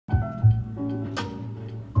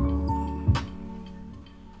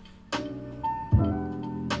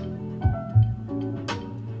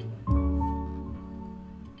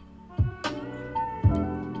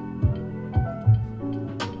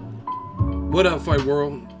What up, Fight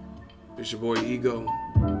World? It's your boy Ego,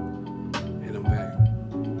 and I'm back.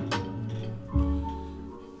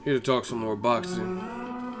 Here to talk some more boxing.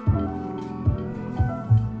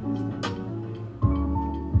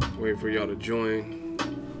 Waiting for y'all to join.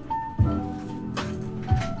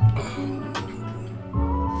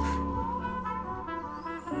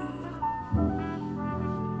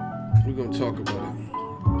 We're gonna talk about it.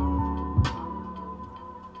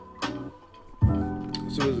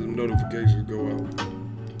 As soon as the notifications go out.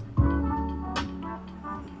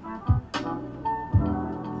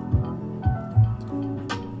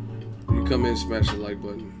 When you come in, smash the like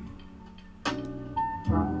button.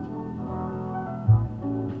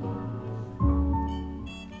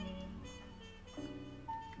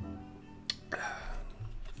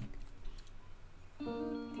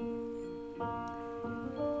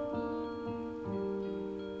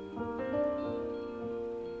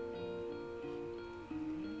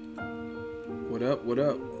 What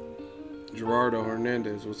up? Gerardo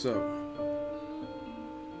Hernandez, what's up?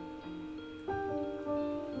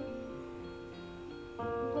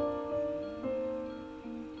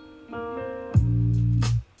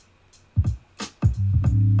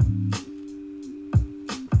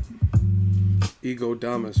 Ego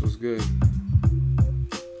Damas was good.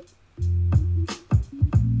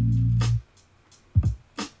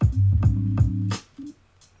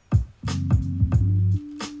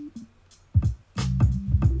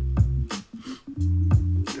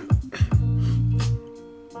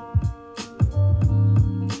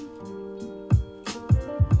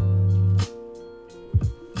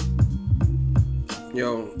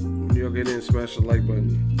 Yo, when y'all get in, smash the like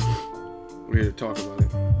button. We're here to talk about it.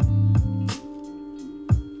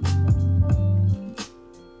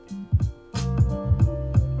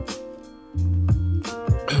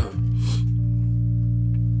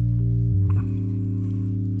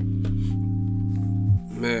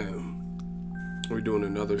 Man, we're doing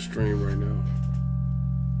another stream right now.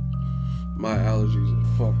 My allergies are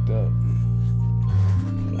fucked up.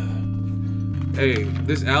 Hey,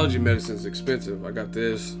 this allergy medicine is expensive. I got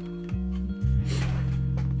this.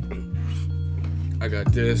 I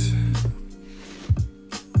got this.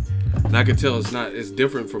 And I can tell it's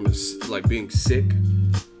different from like being sick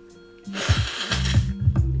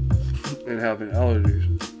and having allergies.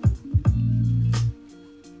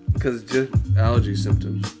 Because it's just allergy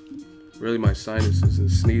symptoms. Really my sinuses and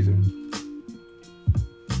sneezing.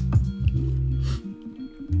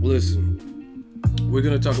 Listen. We're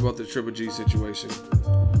going to talk about the Triple G situation.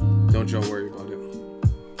 Don't y'all worry about it.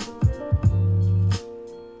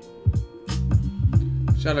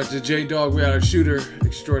 Shout out to J-Dog. We got a shooter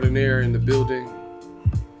extraordinaire in the building.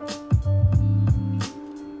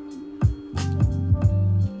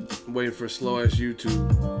 I'm waiting for slow-ass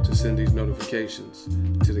YouTube to send these notifications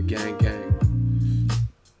to the gang.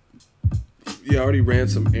 Yeah, I already ran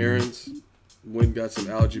some errands. Went and got some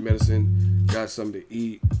allergy medicine. Got something to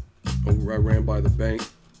eat. I ran by the bank.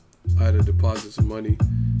 I had to deposit some money.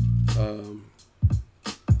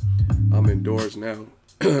 I'm indoors now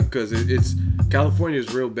because it's California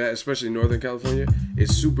is real bad, especially Northern California.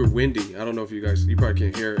 It's super windy. I don't know if you probably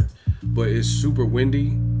can't hear it, but it's super windy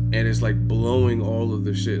and it's like blowing all of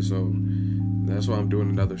the shit. So that's why I'm doing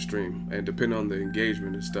another stream. And depending on the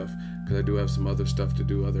engagement and stuff, because I do have some other stuff to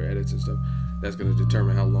do, other edits and stuff, that's going to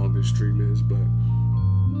determine how long this stream is. But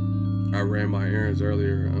I ran my errands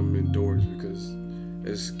earlier. I'm indoors because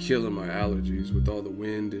it's killing my allergies with all the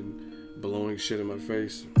wind and blowing shit in my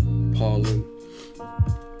face, pollen.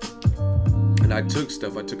 And I took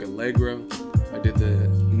stuff. I took Allegra. I did the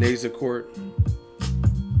Nasacort.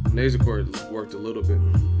 Nasacort worked a little bit.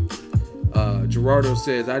 Gerardo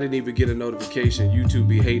says, I didn't even get a notification. YouTube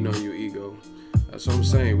be hating on you, Ego. That's what I'm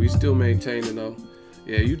saying. We still maintaining though.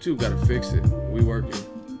 Yeah, YouTube got to fix it. We working.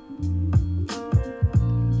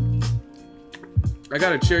 I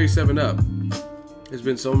got a cherry 7-Up. It's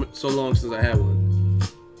been so long since I had one.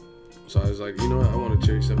 So I was like, you know what? I want a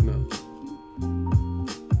cherry 7-Up.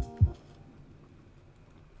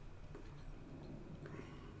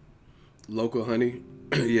 Local honey.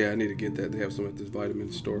 Yeah, I need to get that. They have some at this vitamin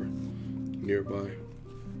store nearby.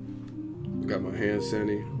 Got my hand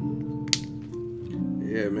sanitizer.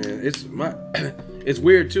 Yeah, man. It's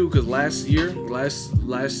weird too, because last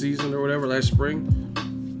season or whatever, last spring,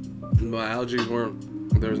 my allergies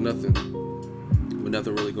there was nothing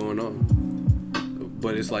really going on.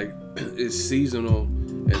 But it's like, it's seasonal,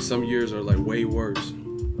 and some years are like way worse.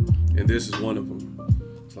 And this is one of them.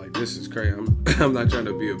 It's like, this is crazy. I'm not trying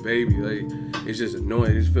to be a baby. Like, it's just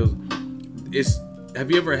annoying. It feels,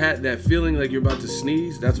 have you ever had that feeling like you're about to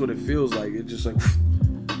sneeze? That's what it feels like. It's just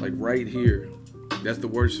like right here. That's the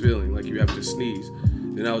worst feeling. Like you have to sneeze.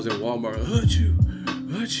 Then I was in Walmart. Achoo,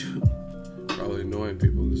 achoo. Probably annoying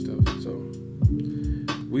people and stuff. So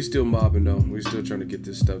we still mobbing though. We still trying to get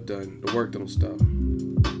this stuff done. The work don't stop.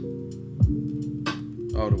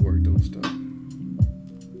 Oh, the work don't stop.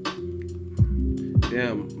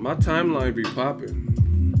 Damn, my timeline be popping.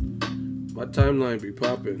 My timeline be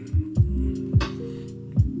popping.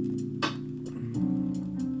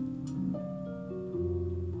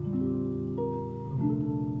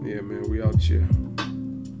 Yeah, man, we out here.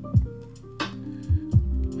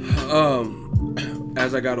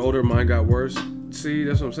 As I got older, mine got worse. See,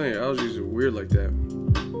 that's what I'm saying. I was usually weird like that.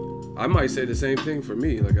 I might say the same thing for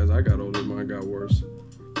me. Like, as I got older, mine got worse.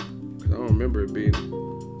 Because I don't remember it being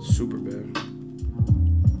super bad.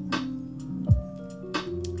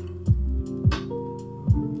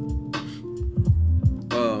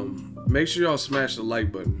 Make sure y'all smash the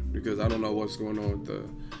like button, because I don't know what's going on with the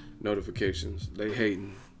notifications. They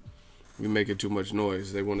hating. We making too much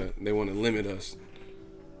noise. They wanna limit us.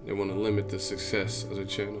 They wanna limit the success of the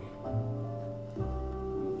channel.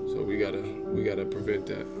 So we gotta prevent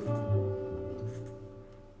that.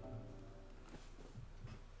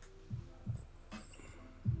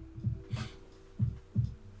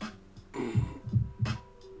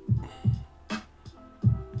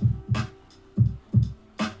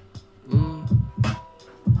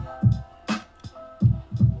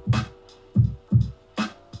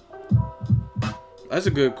 That's a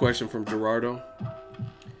good question from Gerardo.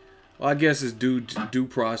 Well, I guess it's due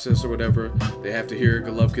process or whatever. They have to hear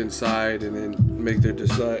Golovkin's side and then make their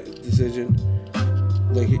decision.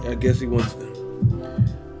 Like I guess he wants.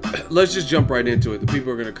 Let's just jump right into it. The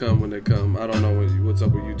people are gonna come when they come. I don't know what's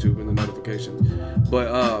up with YouTube and the notifications, but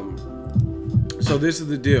so this is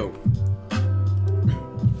the deal.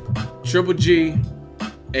 Triple G,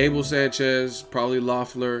 Abel Sanchez, probably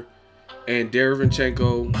Loeffler, and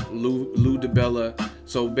Derevyanchenko, Lou DiBella.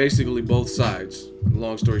 So basically both sides,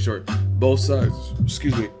 long story short, both sides,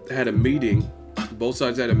 had a meeting. Both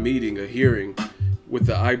sides had a meeting, a hearing with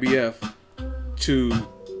the IBF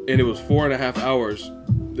and it was 4.5 hours,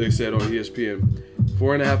 they said on ESPN,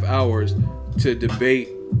 4.5 hours to debate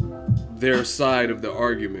their side of the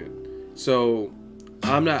argument. So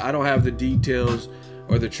I don't have the details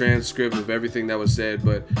or the transcript of everything that was said,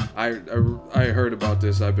 but I heard about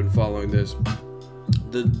this. I've been following this.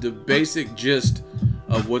 The basic gist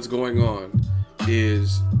of what's going on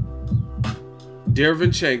is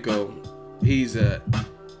Derevyanchenko, he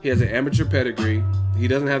has an amateur pedigree. He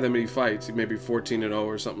doesn't have that many fights. He may be 14-0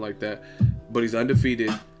 or something like that, but he's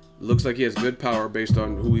undefeated. Looks like he has good power based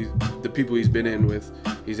on the people he's been in with.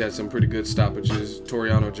 He's had some pretty good stoppages,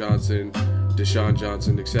 Toriano Johnson, Deshaun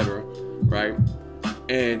Johnson, etc. Right?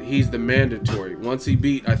 And he's the mandatory. Once he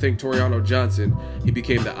beat, I think, Toriano Johnson, he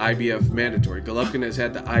became the IBF mandatory. Golovkin has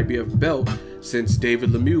had the IBF belt since David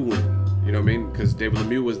Lemieux win. You know what I mean? Because David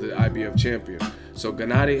Lemieux was the IBF champion. So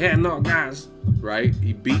Gennady had no guys, right?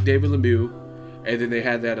 He beat David Lemieux, and then they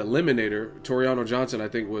had that eliminator. Toriano Johnson, I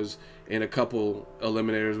think, was in a couple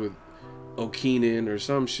eliminators with O'Keenan or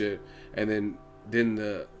some shit, and then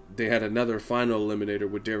they had another final eliminator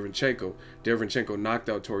with Derevyanchenko. Derevyanchenko knocked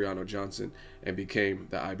out Toriano Johnson and became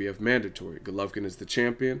the IBF mandatory. Golovkin is the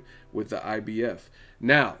champion with the IBF.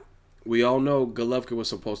 Now, we all know Golovkin was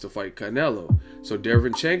supposed to fight Canelo. So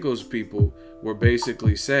Derevyanchenko's people were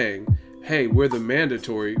basically saying, hey, we're the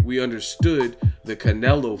mandatory. We understood the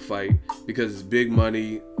Canelo fight because it's big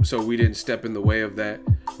money, so we didn't step in the way of that,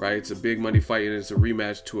 right? It's a big money fight and it's a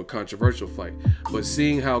rematch to a controversial fight. But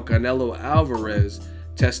seeing how Canelo Alvarez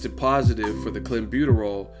tested positive for the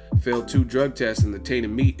clenbuterol, failed 2 drug tests in the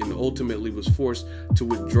tainted meat, and ultimately was forced to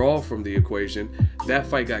withdraw from the equation, that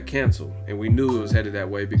fight got canceled. And we knew it was headed that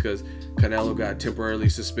way because Canelo got temporarily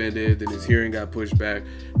suspended, then his hearing got pushed back,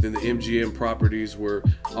 then the MGM properties were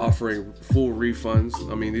offering full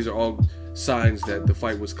refunds. I mean, these are all signs that the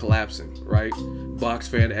fight was collapsing, right? Box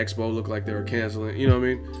Fan Expo looked like they were canceling, you know what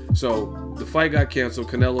I mean? So the fight got canceled.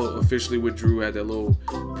 Canelo officially withdrew, had that little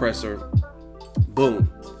presser. Boom.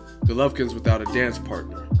 Golovkin's without a dance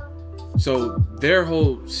partner. So their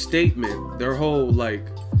whole statement, their whole like,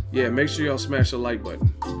 yeah, make sure y'all smash the like button.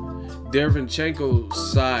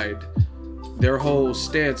 Derevyanchenko's side, their whole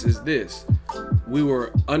stance is this. We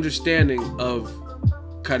were understanding of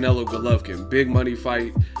Canelo Golovkin. Big money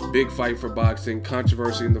fight, big fight for boxing,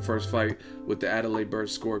 controversy in the first fight with the Adelaide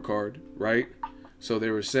Burst scorecard, right? So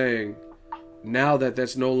they were saying, now that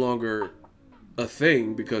that's no longer a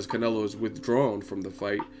thing because Canelo is withdrawn from the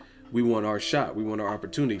fight, we want our shot, we want our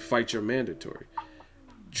opportunity, fight your mandatory.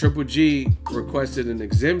 Triple G requested an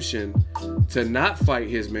exemption to not fight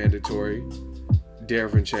his mandatory,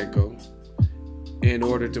 Derevyanchenko, in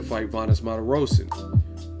order to fight Vanes Martirosyan.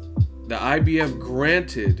 The IBF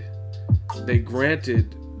granted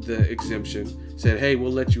the exemption, said, hey,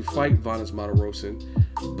 we'll let you fight Vanes Martirosyan,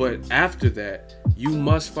 but after that, you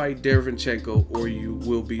must fight Derevyanchenko or you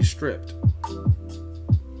will be stripped.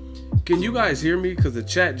 Can you guys hear me? Because the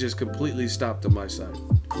chat just completely stopped on my side.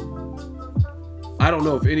 I don't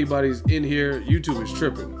know if anybody's in here. YouTube is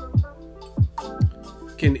tripping.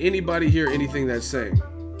 Can anybody hear anything that's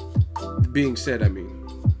being said, I mean?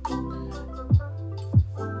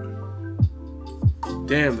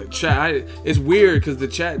 Damn, the chat. It's weird because the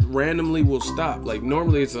chat randomly will stop. Like,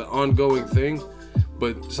 normally it's an ongoing thing,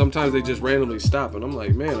 but sometimes they just randomly stop. And I'm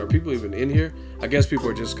like, man, are people even in here? I guess people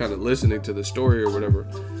are just kind of listening to the story or whatever.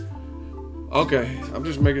 Okay, I'm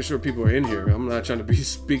just making sure people are in here. I'm not trying to be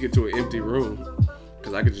speaking to an empty room,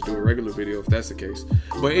 because I could just do a regular video if that's the case.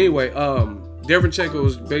 But anyway, Derevyanchenko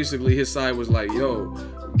was basically, his side was like, yo,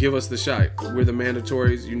 give us the shot. We're the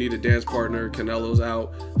mandatories. You need a dance partner. Canelo's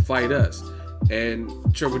out. Fight us. And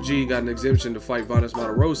Triple G got an exemption to fight Vanes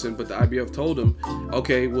Martirosyan, but the IBF told him,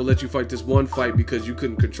 okay, we'll let you fight this one fight because you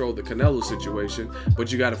couldn't control the Canelo situation,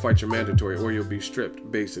 but you got to fight your mandatory or you'll be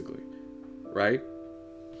stripped, basically. Right?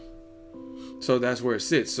 So that's where it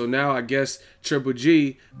sits. So now I guess Triple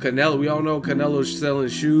G, Canelo, we all know Canelo's selling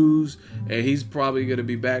shoes, and he's probably going to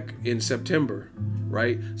be back in September,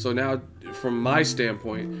 right? So now, from my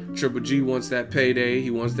standpoint, Triple G wants that payday.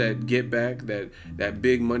 He wants that get back, that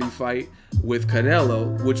big money fight with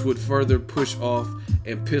Canelo, which would further push off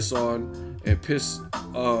and piss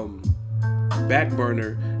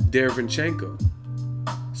backburner Derevyanchenko.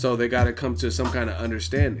 So they got to come to some kind of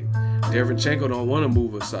understanding. Derevyanchenko don't want to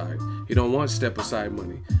move aside. He don't want step-aside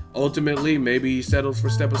money. Ultimately, maybe he settles for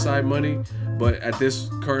step-aside money, but at this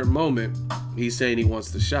current moment, he's saying he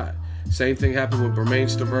wants the shot. Same thing happened with Bermane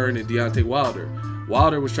Stiverne and Deontay Wilder.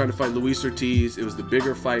 Wilder was trying to fight Luis Ortiz. It was the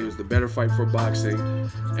bigger fight. It was the better fight for boxing.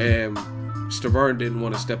 And Stiverne didn't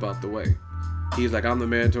want to step out the way. He's like, I'm the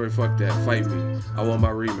mandatory, fuck that, fight me. I want my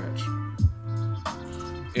rematch.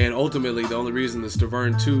 And ultimately, the only reason the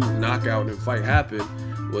Stiverne 2 knockout and fight happened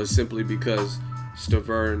was simply because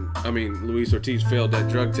Luis Ortiz failed that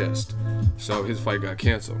drug test. So his fight got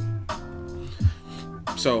canceled.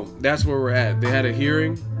 So that's where we're at. They had a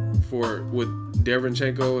hearing with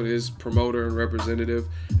Derevyanchenko and his promoter and representative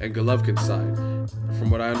and Golovkin's side. From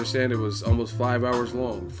what I understand, it was almost 5 hours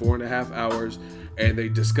long, 4.5 hours, and they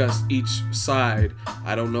discussed each side.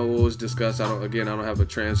 I don't know what was discussed. I don't have a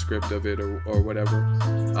transcript of it or whatever.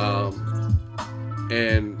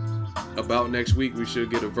 And about next week, we should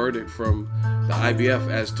get a verdict from the IBF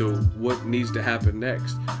as to what needs to happen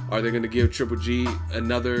next. Are they going to give Triple G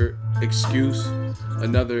another excuse,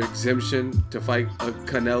 another exemption to fight a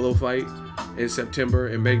Canelo fight in September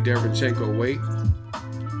and make Derevyanchenko wait?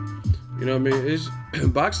 You know what I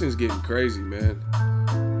mean? Boxing's getting crazy, man.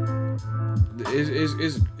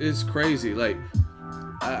 It's crazy. Like,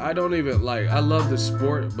 I don't even like. I love the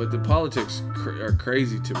sport, but the politics are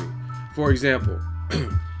crazy to me. For example.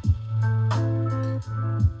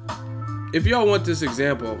 If y'all want this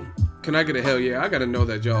example, can I get a hell yeah? I gotta know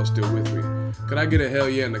that y'all still with me. Can I get a hell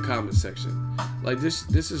yeah in the comment section? Like, this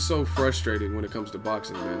is so frustrating when it comes to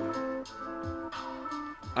boxing, man.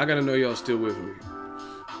 I gotta know y'all still with me.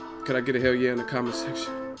 Can I get a hell yeah in the comment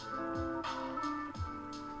section?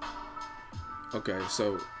 Okay,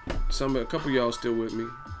 so a couple of y'all still with me.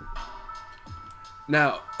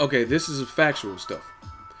 Now, okay, this is factual stuff.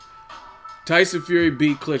 Tyson Fury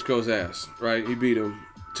beat Klitschko's ass, right? He beat him.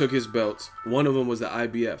 Took his belts. One of them was the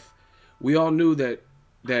IBF. We all knew that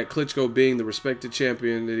Klitschko, being the respected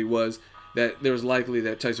champion that he was, that there was likely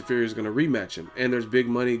that Tyson Fury was going to rematch him. And there's big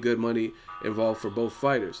money, good money involved for both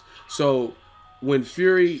fighters. So when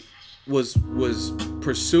Fury was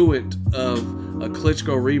pursuant of a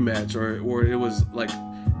Klitschko rematch, or it was like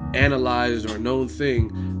analyzed or known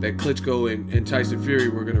thing that Klitschko and Tyson Fury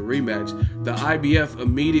were going to rematch, the IBF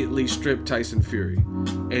immediately stripped Tyson Fury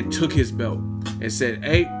and took his belt and said,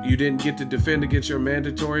 hey, you didn't get to defend against your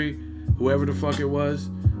mandatory, whoever the fuck it was,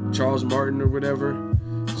 Charles Martin or whatever,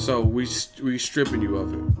 so we stripping you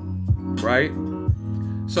of it, right?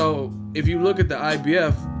 So if you look at the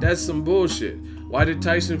IBF, that's some bullshit. Why did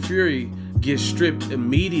Tyson Fury get stripped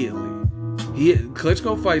immediately?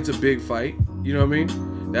 Klitschko fight's a big fight, you know what I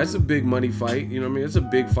mean? That's a big money fight, you know what I mean? It's a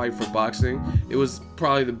big fight for boxing. It was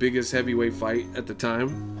probably the biggest heavyweight fight at the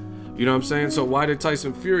time. You know what I'm saying? So why did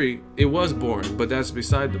Tyson Fury? It was boring, but that's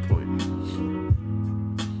beside the point.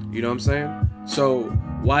 You know what I'm saying? So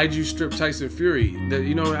why'd you strip Tyson Fury?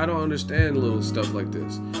 I don't understand little stuff like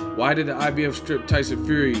this. Why did the IBF strip Tyson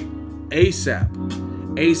Fury ASAP?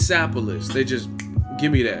 ASAPolous. They just,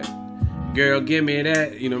 give me that. girl, give me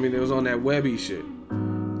that. You know what I mean? It was on that Webby shit.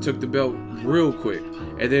 Took the belt real quick.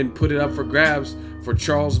 And then put it up for grabs for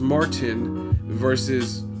Charles Martin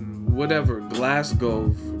versus whatever,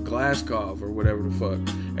 Glaskov or whatever the fuck.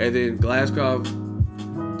 And then Glaskov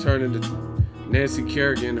turned into Nancy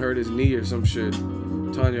Kerrigan, hurt his knee or some shit.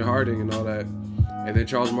 Tanya Harding and all that. And then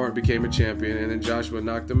Charles Martin became a champion, and then Joshua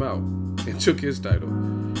knocked him out and took his title,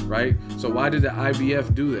 right? So why did the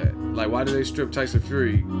IBF do that? Like, why did they strip Tyson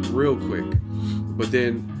Fury real quick? But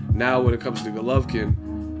then now when it comes to Golovkin,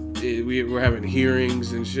 we're having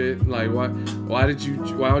hearings and shit. Like, why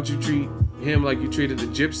don't you treat him like you treated the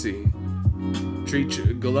Gypsy? Treat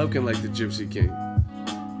Golovkin like the Gypsy King.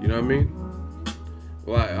 You know what I mean?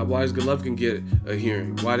 Why does Golovkin get a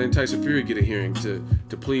hearing? Why didn't Tyson Fury get a hearing to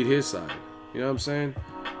plead his side? You know what I'm saying?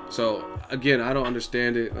 So, again, I don't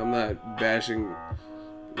understand it. I'm not bashing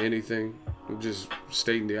anything. I'm just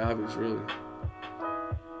stating the obvious, really.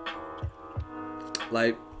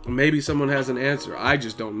 Like, maybe someone has an answer. I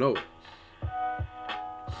just don't know it.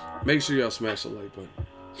 Make sure y'all smash the like button.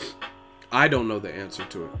 I don't know the answer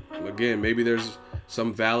to it. Again, maybe there's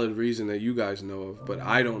some valid reason that you guys know of, but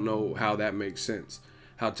I don't know how that makes sense.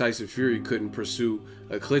 How Tyson Fury couldn't pursue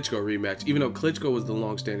a Klitschko rematch, even though Klitschko was the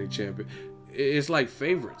long-standing champion. It's like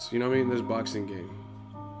favorites, you know what I mean? This boxing game.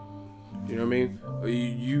 You know what I mean?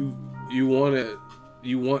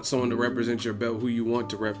 You want someone to represent your belt who you want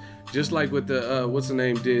to rep. Just like with the what's the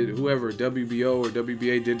name did, whoever WBO or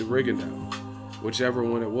WBA did to Rigondeaux, whichever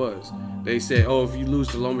one it was. They said, oh, if you lose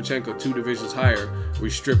to Lomachenko 2 divisions higher, we're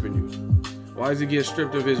stripping you. Why does he get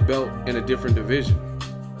stripped of his belt in a different division?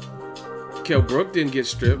 Kell Brook didn't get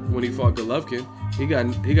stripped when he fought Golovkin. He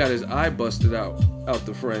got his eye busted out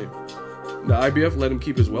the frame. The IBF let him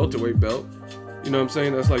keep his welterweight belt. You know what I'm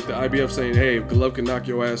saying? That's like the IBF saying, hey, if Golovkin knock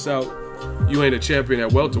your ass out, you ain't a champion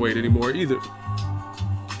at welterweight anymore either.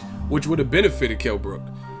 Which would have benefited Kell Brook,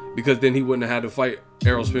 because then he wouldn't have had to fight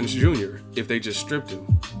Errol Spence Jr. if they just stripped him.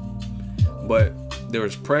 But there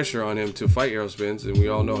was pressure on him to fight Errol Spence, and we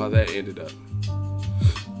all know how that ended up.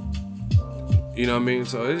 You know what I mean?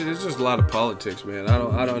 So it's just a lot of politics, man. I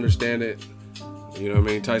don't understand it. You know what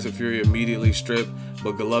I mean? Tyson Fury immediately stripped,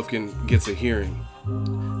 but Golovkin gets a hearing.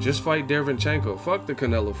 Just fight Derevyanchenko. Fuck the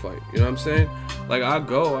Canelo fight. You know what I'm saying? Like, I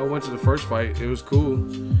went to the first fight. It was cool.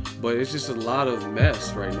 But it's just a lot of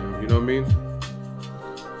mess right now. You know what I mean?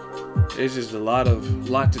 It's just a lot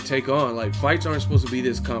to take on. Like, fights aren't supposed to be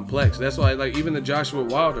this complex. That's why, like, even the Joshua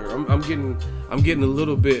Wilder, I'm getting a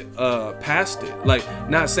little bit past it. Like,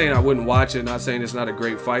 not saying I wouldn't watch it, not saying it's not a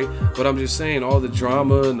great fight, but I'm just saying all the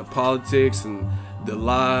drama and the politics and the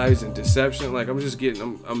lies and deception, like,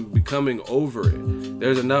 I'm becoming over it.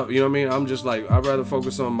 There's enough, you know what I mean? I'm just like, I'd rather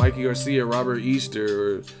focus on Mikey Garcia, Robert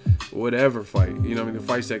Easter, or whatever fight. You know what I mean? The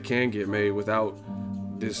fights that can get made without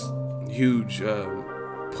this huge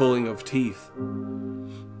pulling of teeth.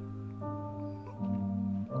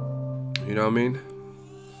 You know what I mean?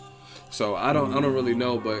 So I don't really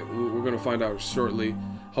know, but we're gonna find out shortly.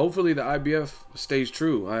 Hopefully the IBF stays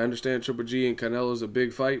true. I understand Triple G and Canelo's a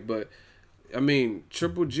big fight, but I mean,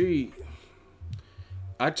 Triple G,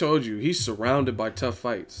 I told you, he's surrounded by tough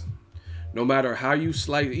fights. No matter how you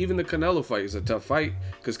slice, even the Canelo fight is a tough fight,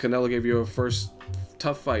 because Canelo gave you a first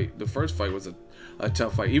tough fight. The first fight was a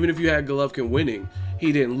tough fight. Even if you had Golovkin winning,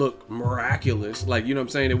 he didn't look miraculous. Like, you know what I'm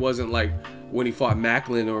saying? It wasn't like when he fought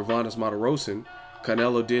Macklin or Vanes Martirosyan.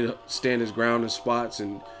 Canelo did stand his ground in spots,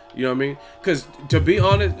 and you know what I mean? Because to be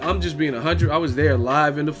honest, I'm just being 100. I was there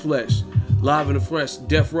live in the flesh.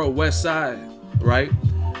 Death Row West Side, right?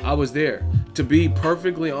 I was there. To be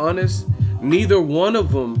perfectly honest, neither one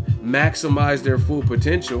of them maximized their full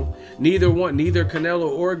potential. Neither Canelo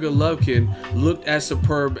or Golovkin looked as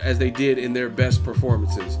superb as they did in their best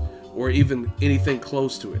performances, or even anything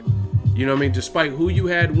close to it. You know what I mean? Despite who you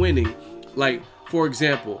had winning, like, for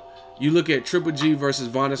example, you look at Triple G versus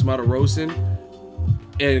Vanes Martirosyan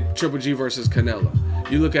and Triple G versus Canelo.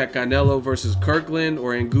 You look at Canelo versus Kirkland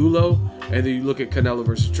or Angulo, and then you look at Canelo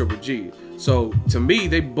versus Triple G. So to me,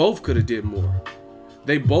 they both could have did more.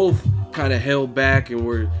 They both kind of held back and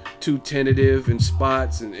were too tentative in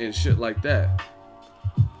spots and shit like that.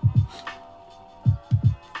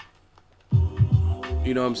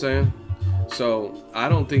 You know what I'm saying? So I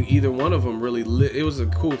don't think either one of them really it was a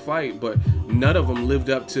cool fight, but none of them lived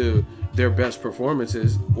up to their best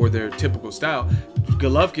performances or their typical style.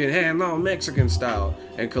 Golovkin had no Mexican style,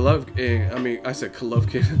 and I said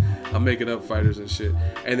Golovkin. I'm making up fighters and shit.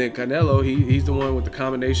 And then Canelo, he's the one with the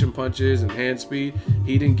combination punches and hand speed.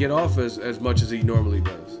 He didn't get off as much as he normally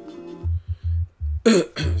does.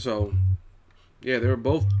 So yeah, they were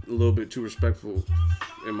both a little bit too respectful,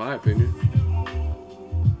 in my opinion.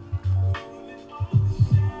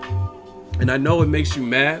 And I know it makes you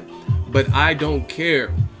mad, but I don't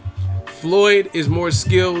care. Floyd is more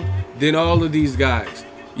skilled than all of these guys.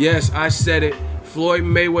 Yes, I said it. Floyd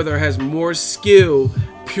Mayweather has more skill,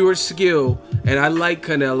 pure skill, and I like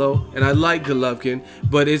Canelo and I like Golovkin,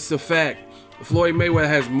 but it's the fact. Floyd Mayweather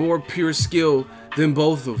has more pure skill than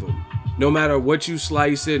both of them. No matter what you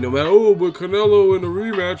slice it, no matter, oh, but Canelo in the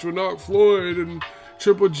rematch would knock Floyd and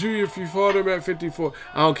Triple G if he fought him at 54.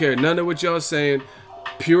 I don't care. None of what y'all saying.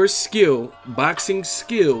 Pure skill, boxing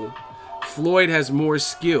skill, Floyd has more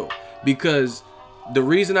skill. Because the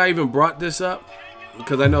reason I even brought this up,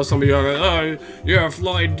 because I know some of y'all are like, oh, you're a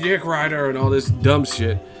Floyd dick rider and all this dumb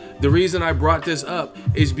shit. The reason I brought this up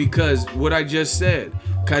is because what I just said,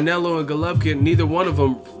 Canelo and Golovkin, neither one of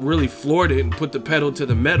them really floored it and put the pedal to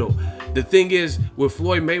the metal. The thing is, with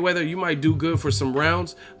Floyd Mayweather, you might do good for some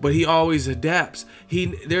rounds, but he always adapts.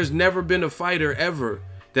 There's never been a fighter ever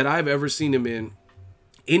that I've ever seen him in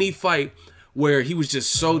any fight where he was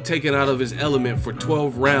just so taken out of his element for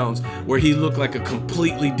 12 rounds, where he looked like a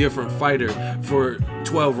completely different fighter for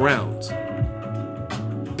 12 rounds.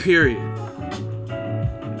 Period.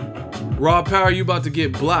 Raw power, you about to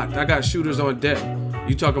get blocked. I got shooters on deck.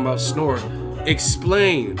 You talking about snore.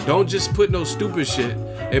 Explain. Don't just put no stupid shit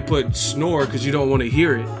and put snore because you don't want to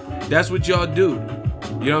hear it. That's what y'all do. You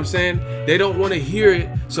know what I'm saying? They don't want to hear it,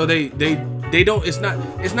 so they don't. It's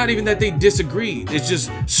not even that they disagree. It's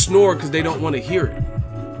just snore because they don't want to hear it.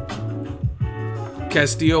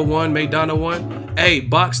 Castillo won, Maidana won. Hey,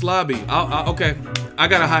 box lobby. Okay, I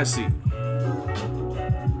got a hot seat.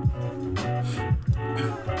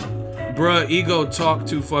 Bruh, ego talk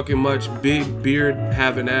too fucking much. Big beard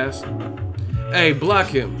having ass. Hey, block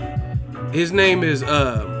him. His name is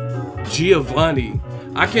Giovanni.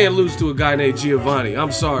 I can't lose to a guy named Giovanni.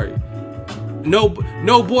 I'm sorry. No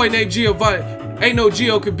boy named Giovanni. Ain't no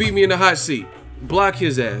Gio could beat me in the hot seat. Block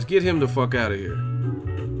his ass. Get him the fuck out of here.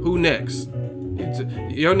 Who next?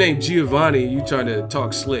 Your name Giovanni. You trying to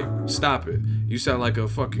talk slick. Stop it. You sound like a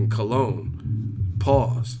fucking cologne.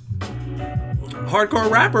 Pause. Hardcore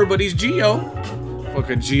rapper, but he's Gio.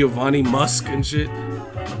 Fucking Giovanni Musk and shit.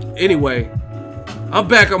 Anyway, I'm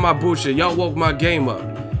back on my bullshit. Y'all woke my game up.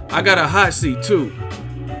 I got a hot seat too.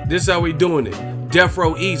 This how we doing it. Death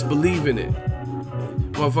Row East, believe in it.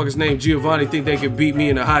 Motherfuckers named Giovanni think they can beat me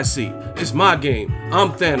in a hot seat. It's my game.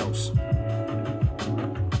 I'm Thanos.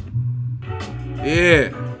 Yeah.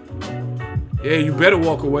 Yeah, you better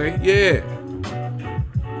walk away. Yeah.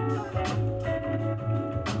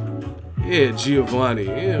 Yeah, Giovanni.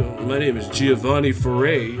 Yeah, my name is Giovanni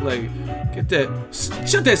Ferre. Like, get that.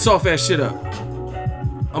 Shut that soft ass shit up.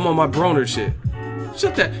 I'm on my Broner shit.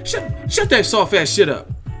 Shut that soft ass shit up.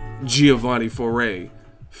 Giovanni Ferre.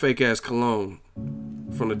 Fake ass cologne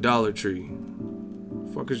from the Dollar Tree.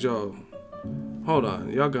 Fuck is y'all? Hold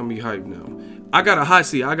on. Y'all got me hyped now. I got a hot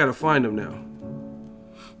seat. I gotta find him now.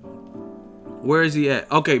 Where is he at?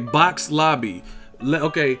 Okay, box lobby.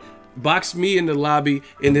 Okay. Box me in the lobby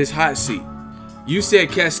in this hot seat. You said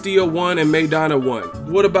Castillo won and Maidana won.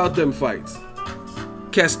 What about them fights?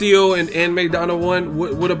 Castillo and Maidana won.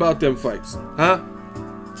 What about them fights? Huh?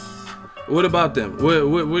 What about them?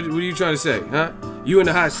 What are you trying to say? Huh? You in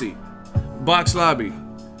the hot seat. Box lobby.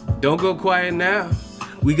 Don't go quiet now.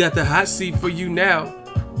 We got the hot seat for you now.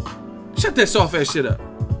 Shut that soft ass shit up.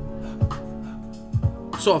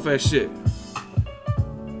 Soft ass shit.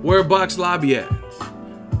 Where box lobby at?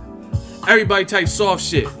 Everybody type soft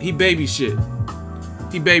shit. He baby shit.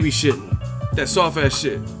 He baby shitting. That soft ass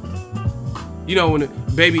shit. You know when the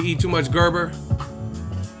baby eat too much Gerber?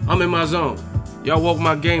 I'm in my zone. Y'all woke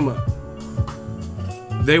my game up.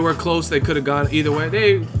 They were close. They could have gone either way.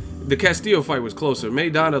 The Castillo fight was closer.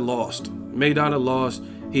 Maidana lost. Maidana lost.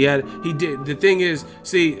 He did. The thing is,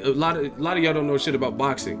 see, a lot of y'all don't know shit about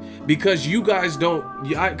boxing because you guys don't.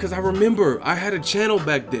 Because I remember I had a channel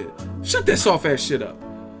back then. Shut that soft ass shit up.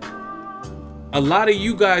 A lot of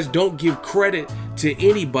you guys don't give credit to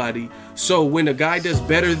anybody, so when a guy does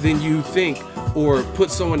better than you think or put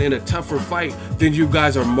someone in a tougher fight, then you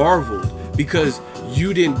guys are marveled because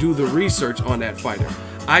you didn't do the research on that fighter.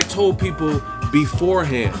 I told people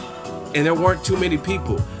beforehand, and there weren't too many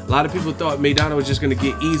people. A lot of people thought Maidana was just going to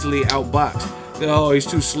get easily outboxed. Oh, he's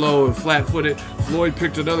too slow and flat-footed. Floyd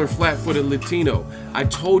picked another flat-footed Latino. I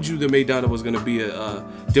told you that Maidana was going to be a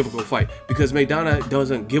difficult fight because Maidana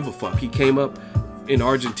doesn't give a fuck. He came up in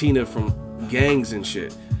Argentina from gangs and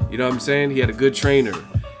shit. You know what I'm saying? He had a good trainer.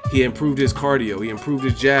 He improved his cardio. He improved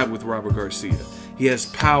his jab with Robert Garcia. He has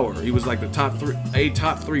power. He was like the top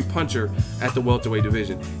three puncher at the welterweight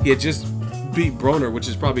division. He had just beat Broner, which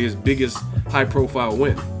is probably his biggest high-profile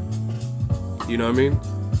win. You know what I mean?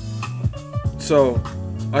 So,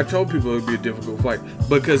 I told people it would be a difficult fight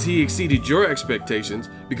because he exceeded your expectations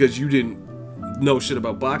because you didn't know shit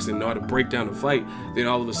about boxing, know how to break down a fight. Then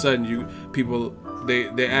all of a sudden, people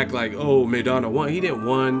act like, oh, Maidana won. He didn't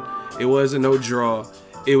won. It wasn't no draw.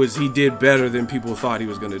 It was he did better than people thought he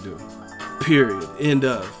was gonna do. Period. End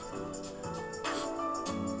of.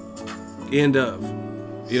 End of.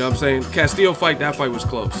 You know what I'm saying? Castillo fight, that fight was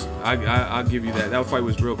close. I'll give you that. That fight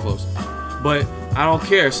was real close. But I don't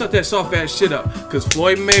care. Shut that soft ass shit up. Because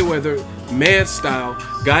Floyd Mayweather, man style,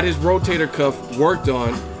 got his rotator cuff worked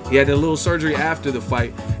on. He had a little surgery after the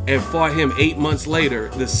fight and fought him 8 months later,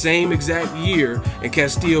 the same exact year, and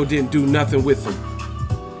Castillo didn't do nothing with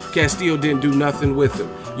him. Castillo didn't do nothing with him.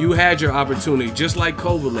 You had your opportunity, just like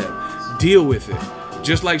Kovalev. Deal with it.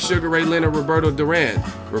 Just like Sugar Ray Leonard, Roberto Duran.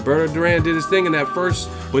 Roberto Duran did his thing in that first,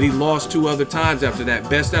 but he lost 2 other times after that.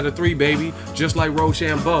 Best out of 3, baby. Just like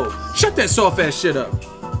Rochambeau. Shut that soft ass shit up.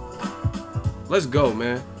 Let's go,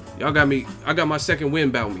 man. Y'all got me. I got my second win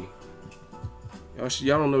about me.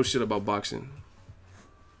 Y'all don't know shit about boxing.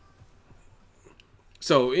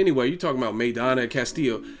 So anyway, you talking about Maidana and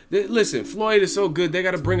Castillo. Listen, Floyd is so good, they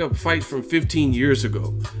got to bring up fights from 15 years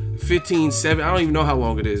ago. 15, 7, I don't even know how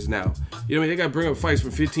long it is now. You know what I mean? They got to bring up fights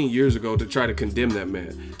from 15 years ago to try to condemn that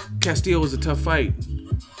man. Castillo was a tough fight.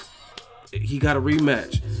 He got a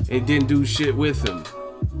rematch and didn't do shit with him.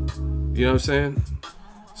 You know what I'm saying?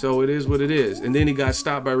 So it is what it is. And then he got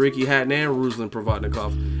stopped by Ricky Hatton and Ruslan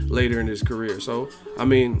Provodnikov later in his career. So, I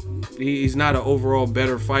mean, he's not an overall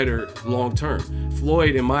better fighter long term.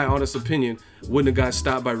 Floyd, in my honest opinion, wouldn't have got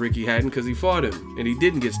stopped by Ricky Hatton because he fought him. And he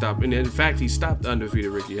didn't get stopped. And in fact, he stopped undefeated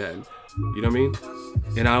Ricky Hatton. You know what I mean?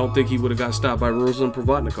 And I don't think he would have got stopped by Ruslan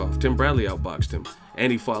Provodnikov. Tim Bradley outboxed him.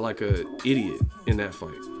 And he fought like an idiot in that fight.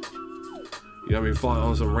 You know what I mean? Fought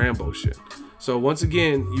on some Rambo shit. So once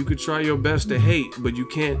again, you could try your best to hate, but you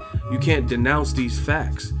can't denounce these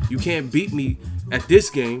facts. You can't beat me at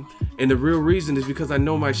this game, and the real reason is because I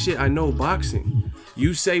know my shit. I know boxing.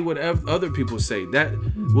 You say whatever other people say. That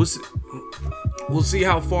we'll see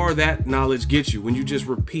how far that knowledge gets you when you just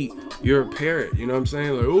repeat. You're a parrot. You know what I'm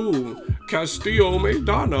saying? Like, ooh, Castillo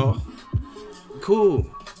Maidana. Cool.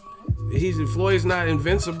 Floyd's not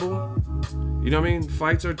invincible. You know what I mean?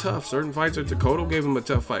 Fights are tough. Certain fights are. Cotto gave him a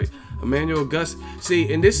tough fight. Emmanuel Gus.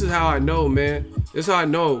 See, and this is how I know, man. This is how I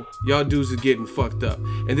know y'all dudes are getting fucked up.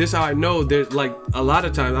 And this is how I know there's like a lot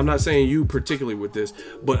of times, I'm not saying you particularly with this,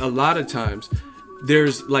 but a lot of times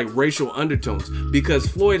there's like racial undertones because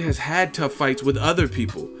Floyd has had tough fights with other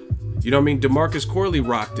people. You know what I mean? DeMarcus Corley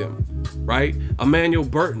rocked him, right? Emmanuel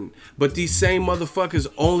Burton. But these same motherfuckers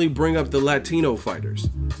only bring up the Latino fighters.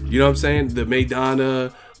 You know what I'm saying? The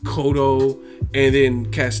Maidana, Cotto, and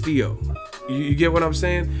then Castillo. You get what I'm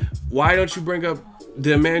saying? Why don't you bring up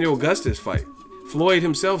the Emmanuel Augustus fight? Floyd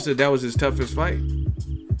himself said that was his toughest fight.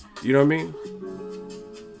 You know what I mean?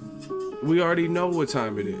 We already know what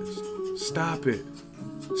time it is. Stop it.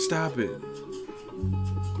 Stop it.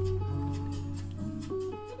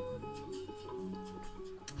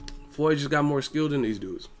 Floyd just got more skill than these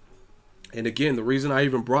dudes. And again, the reason I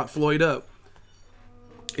even brought Floyd up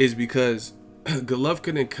is because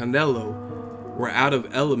Golovkin and Canelo were out of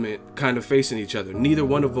element kind of facing each other. Neither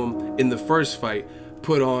one of them in the first fight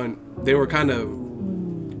put on, they were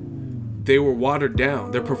watered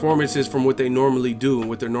down. Their performances from what they normally do and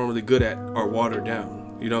what they're normally good at are watered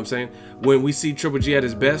down. You know what I'm saying? When we see Triple G at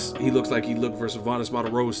his best, he looks like he looked versus Vanes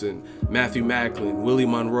Matarosen, Matthew Macklin, Willie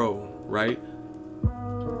Monroe, right?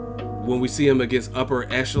 When we see him against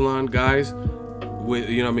upper echelon guys with,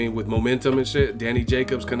 you know what I mean, with momentum and shit, Danny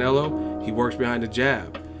Jacobs, Canelo, he works behind the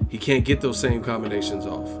jab. He can't get those same combinations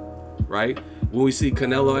off, right? When we see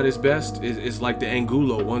Canelo at his best, it's like the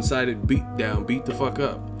Angulo, one-sided beat down, beat the fuck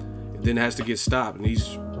up. Then has to get stopped, and he's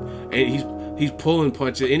pulling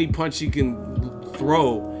punches. Any punch he can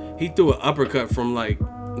throw, he threw an uppercut from like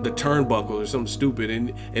the turnbuckle or something stupid,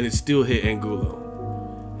 and it still hit Angulo.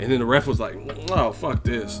 And then the ref was like, "Oh, fuck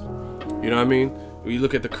this," you know what I mean? When you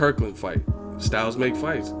look at the Kirkland fight, styles make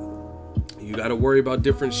fights. You got to worry about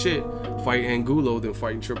different shit fighting Angulo than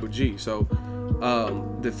fighting Triple G. So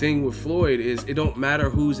the thing with Floyd is it don't matter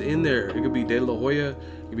who's in there. It could be De La Hoya, it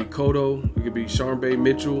could be Cotto, it could be Sharmba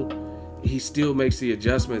Mitchell. He still makes the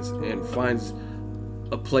adjustments and finds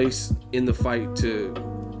a place in the fight to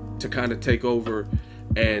kind of take over.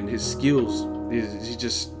 And his skills,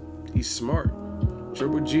 he's smart.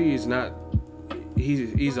 Triple G is not,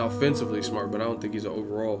 he's offensively smart, but I don't think he's an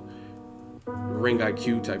overall ring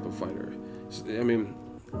IQ type of fighter. I mean,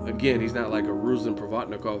 again, he's not like a Ruslan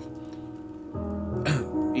Provodnikov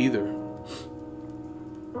either.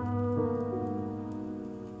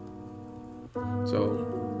 So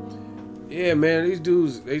Yeah, man, these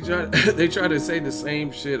dudes, they try they try to say the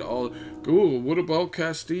same shit all. Ooh, what about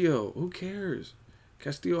Castillo? Who cares?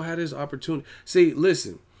 Castillo had his opportunity. See,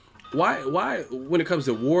 listen, why when it comes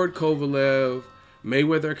to Ward, Kovalev,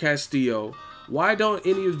 Mayweather, Castillo, why don't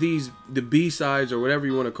any of these, the B-sides or whatever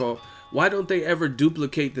you want to call, why don't they ever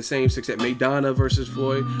duplicate the same success? Maidana versus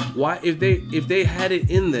Floyd. Why, if they had it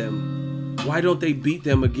in them, why don't they beat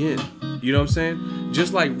them again? You know what I'm saying?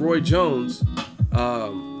 Just like Roy Jones,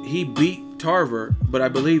 he beat Tarver, but I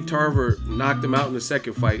believe Tarver knocked him out in the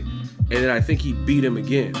second fight, and then I think he beat him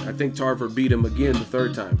again. I think Tarver beat him again the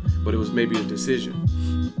third time, but it was maybe a decision.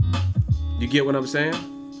 You get what I'm saying?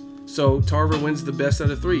 So Tarver wins the best out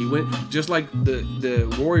of 3. He went just like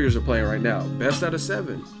the Warriors are playing right now, best out of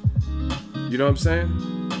 7. You know what I'm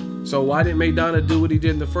saying? So why didn't Maidana do what he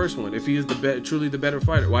did in the first one? If he is truly the better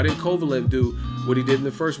fighter, why didn't Kovalev do what he did in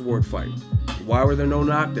the first Ward fight? Why were there no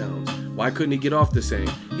knockdowns? Why couldn't he get off the same?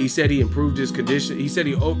 He said he improved his condition. He said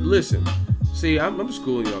listen. See, I'm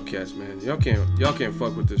schooling y'all cats, man. Y'all can't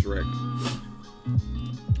fuck with this wreck.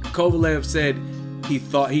 Kovalev said he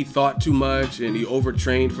thought too much and he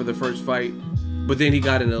overtrained for the first fight, but then he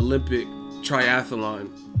got an Olympic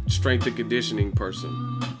triathlon strength and conditioning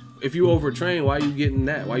person. If you overtrain, why are you getting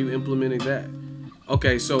that? Why are you implementing that?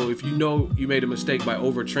 Okay, so if you know you made a mistake by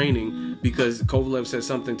overtraining because Kovalev said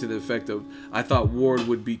something to the effect of, I thought Ward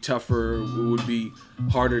would be tougher, would be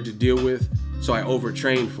harder to deal with, so I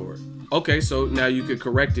overtrained for it. Okay, so now you could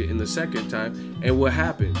correct it in the second time, and what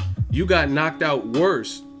happened? You got knocked out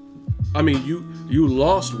worse. I mean, you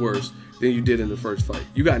lost worse than you did in the first fight.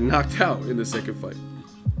 You got knocked out in the second fight.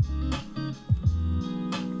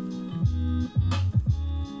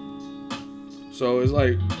 So it's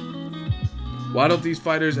like, why don't these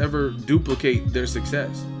fighters ever duplicate their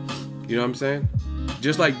success? You know what I'm saying?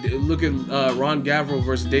 Just like, look at Ron Gavril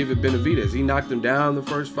versus David Benavidez. He knocked him down the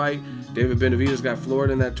first fight. David Benavidez got floored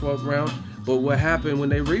in that 12th round. But what happened when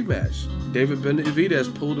they rematched? David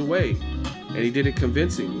Benavidez pulled away, and he did it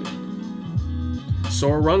convincingly.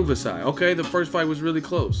 Sor Rungvisai. Okay, the first fight was really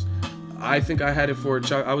close. I think I had it for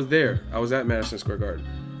I was there. I was at Madison Square Garden.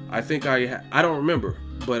 I think I don't remember,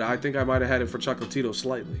 but I think I might have had it for Chocolatito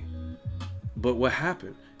slightly. But what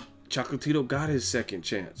happened? Chocolatito got his second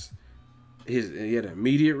chance. He had an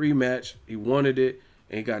immediate rematch. He wanted it,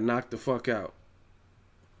 and he got knocked the fuck out.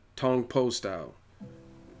 Tong Po style.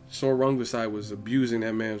 Sor Rungvisai was abusing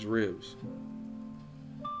that man's ribs.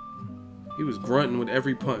 He was grunting with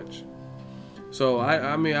every punch. So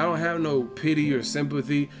I mean, I don't have no pity or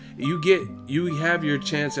sympathy. You have your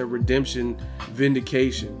chance at redemption,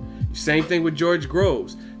 vindication. Same thing with George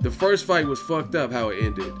Groves. The first fight was fucked up how it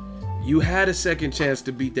ended. You had a second chance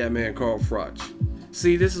to beat that man, Carl Froch.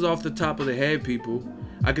 See, this is off the top of the head, people.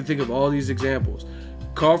 I can think of all these examples.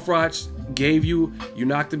 Carl Froch gave you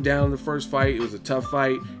knocked him down in the first fight. It was a tough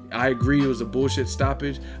fight. I agree it was a bullshit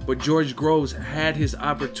stoppage. But George Groves had his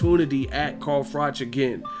opportunity at Carl Froch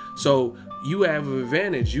again. So you have an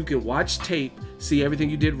advantage. You can watch tape, see everything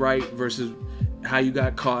you did right versus how you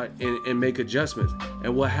got caught, and make adjustments.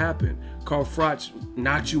 And what happened? Carl Froch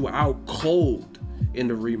knocked you out cold in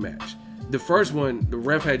the rematch. The first one, the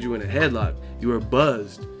ref had you in a headlock. You were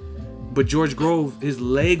buzzed. But George Grove, his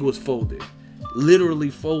leg was folded. Literally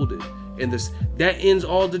folded. And that ends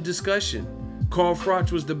all the discussion. Carl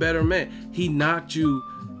Froch was the better man. He knocked you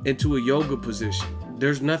into a yoga position.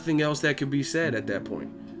 There's nothing else that can be said at that point.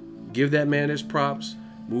 Give that man his props.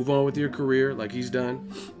 Move on with your career like he's done.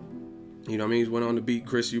 You know what I mean? He went on to beat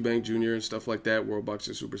Chris Eubank Jr. and stuff like that. World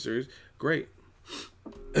Boxing Super Series. Great.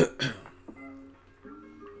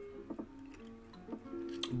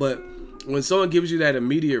 But when someone gives you that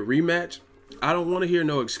immediate rematch, I don't want to hear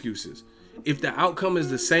no excuses. If the outcome is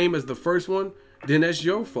the same as the first one, then that's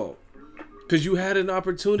your fault. Because you had an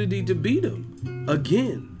opportunity to beat him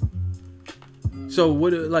again. So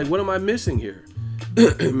what am I missing here?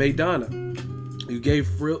 Maidana, you gave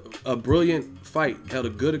a brilliant fight, held a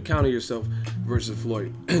good account of yourself versus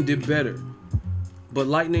Floyd, and did better. But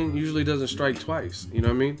lightning usually doesn't strike twice, you know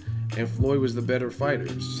what I mean? And Floyd was the better fighter.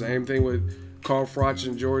 Same thing with Carl Froch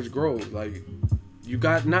and George Grove. Like, you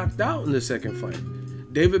got knocked out in the second fight.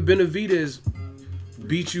 David Benavidez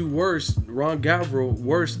beat you worse, Ron Gavril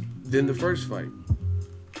worse than the first fight.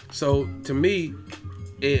 So to me,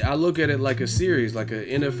 I look at it like a series, like an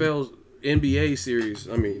NBA series.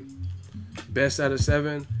 I mean, best out of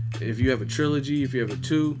 7. If you have a trilogy, if you have a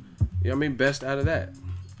 2, you know what I mean, best out of that.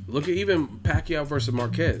 Look at even Pacquiao versus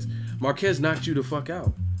Marquez. Marquez knocked you the fuck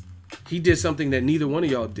out. He did something that neither one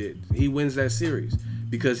of y'all did. He wins that series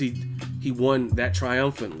because he won that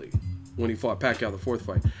triumphantly when he fought Pacquiao the 4th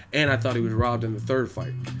fight. And I thought he was robbed in the 3rd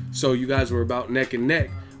fight. So you guys were about neck and neck,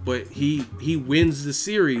 but he wins the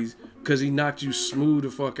series because he knocked you smooth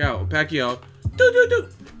the fuck out. Pacquiao, do.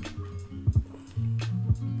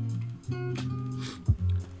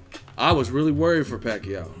 I was really worried for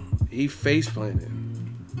Pacquiao. He face planted.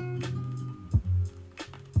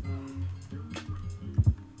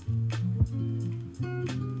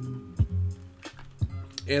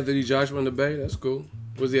 Anthony Joshua in the Bay, that's cool.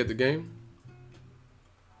 Was he at the game?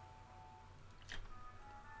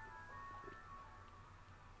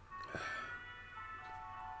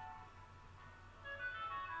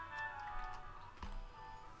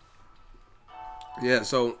 Yeah,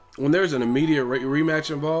 so when there's an immediate rematch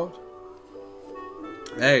involved,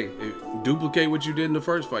 hey, duplicate what you did in the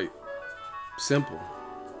first fight. Simple.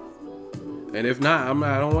 And if not,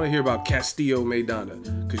 I don't want to hear about Castillo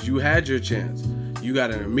Maidana, because you had your chance. You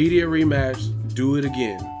got an immediate rematch. Do it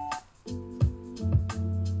again.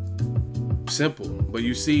 Simple. But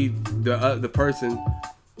you see the person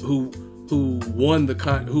who won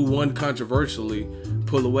controversially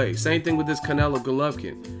pull away. Same thing with this Canelo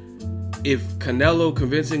Golovkin. If Canelo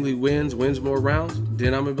convincingly wins more rounds,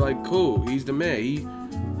 then I'm gonna be like, cool, he's the man.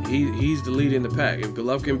 He's the lead in the pack. If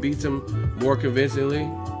Golovkin beats him more convincingly,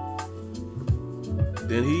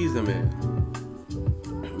 then he's the man.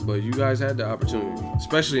 But you guys had the opportunity,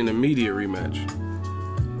 especially an immediate rematch.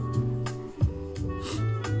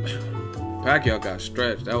 Pacquiao got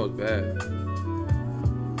stretched. That was bad.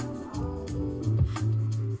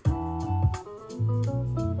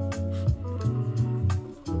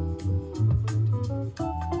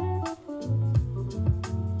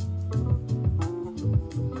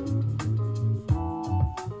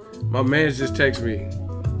 My man just texted me.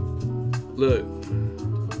 Look.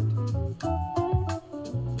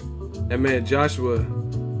 That man Joshua,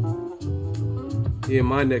 he in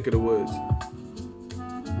my neck of the woods.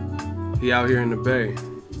 He out here in the Bay.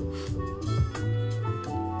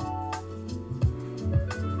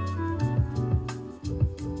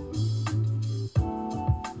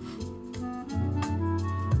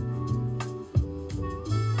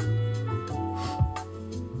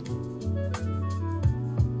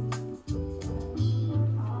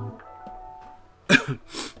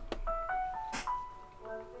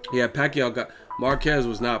 Yeah, Pacquiao got... Marquez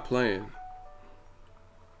was not playing.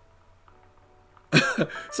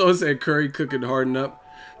 Someone said Curry cooking harden up.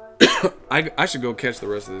 I should go catch the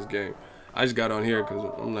rest of this game. I just got on here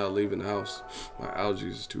because I'm not leaving the house. My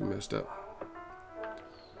allergies is too messed up.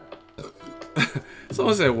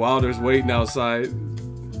 Someone said Wilder's waiting outside.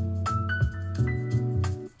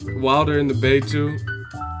 Wilder in the Bay too.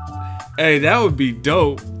 Hey, that would be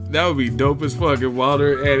dope. That would be dope as fuck if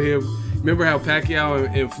Wilder and him... Remember how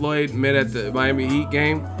Pacquiao and Floyd met at the Miami Heat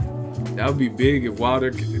game? That would be big if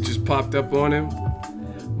Wilder just popped up on him.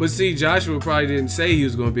 But see, Joshua probably didn't say he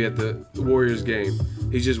was going to be at the Warriors game.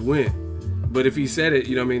 He just went. But if he said it,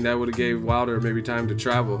 you know what I mean, that would have gave Wilder maybe time to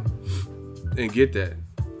travel and get that.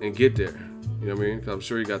 And get there. You know what I mean? 'Cause I'm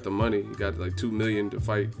sure he got the money. He got like $2 million to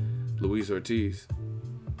fight Luis Ortiz.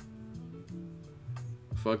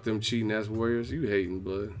 Fuck them cheating ass Warriors. You hating,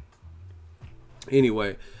 blood.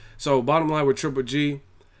 Anyway. So bottom line with Triple G,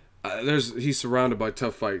 he's surrounded by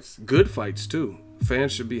tough fights, good fights too.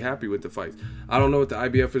 Fans should be happy with the fights. I don't know what the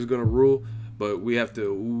IBF is gonna rule, but we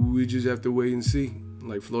just have to wait and see.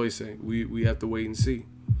 Like Floyd saying, we have to wait and see.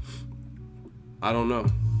 I don't know.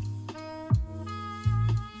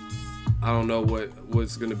 I don't know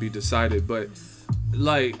what's gonna be decided, but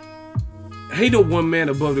like, ain't no one man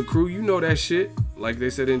above the crew. You know that shit. Like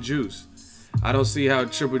they said in Juice. I don't see how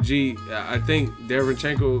Triple G... I think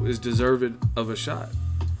Derevyanchenko is deserving of a shot.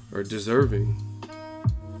 Or deserving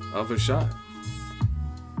of a shot.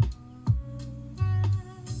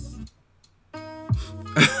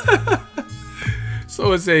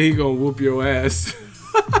 Someone say he gonna whoop your ass.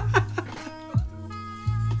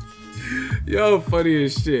 Yo, funny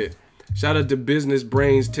as shit. Shout out to Business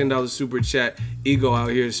Brains, $10 super chat. Ego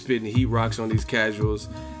out here spitting heat rocks on these casuals.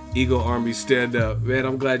 Ego Army stand up. Man,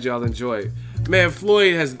 I'm glad y'all enjoy it. Man,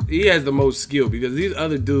 Floyd has the most skill because these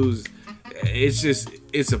other dudes,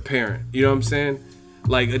 it's apparent. You know what I'm saying?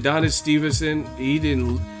 Like Adonis Stevenson,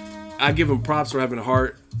 I give him props for having a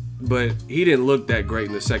heart, but he didn't look that great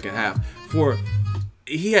in the second half.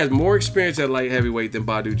 He has more experience at light heavyweight than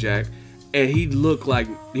Badu Jack, and he looked like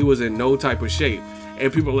he was in no type of shape.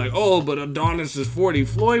 And people are like, oh, but Adonis is 40.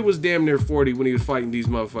 Floyd was damn near 40 when he was fighting these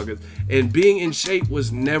motherfuckers. And being in shape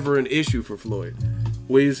was never an issue for Floyd.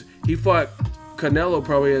 He fought Canelo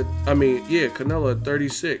probably at, Canelo at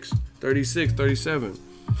 36, 37.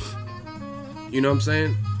 You know what I'm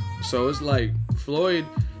saying? So it's like Floyd,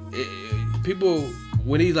 people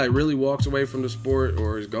when he like really walks away from the sport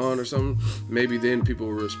or is gone or something, maybe then people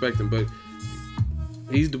will respect him. But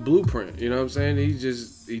he's the blueprint, you know what I'm saying? He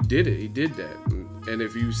did it. He did that. And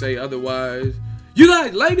if you say otherwise, you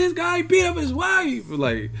guys like this guy beat up his wife,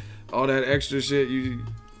 like all that extra shit.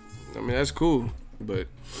 I mean, that's cool, but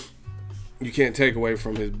you can't take away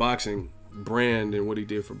from his boxing brand and what he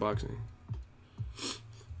did for boxing.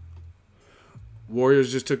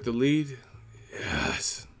 Warriors just took the lead.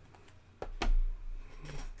 Yes.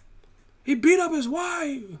 He beat up his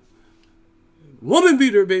wife. Woman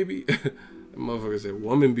beater, baby. That motherfucker said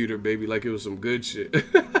woman beater, baby, like it was some good shit.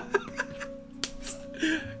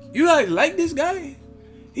 You guys like this guy?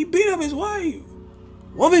 He beat up his wife.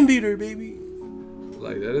 Woman beater, baby.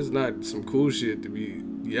 Like, that is not some cool shit to be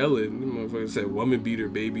yelling. The motherfucker said woman beater,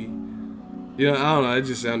 baby. You know, I don't know. It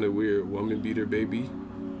just sounded weird. Woman beater, baby.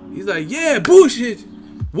 He's like, yeah, bullshit.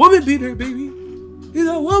 Woman beater, baby. He's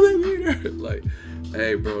a woman beater. Like,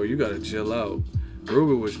 hey, bro, you gotta chill out.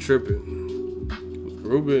 Ruben was tripping.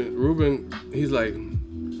 Ruben, he's like,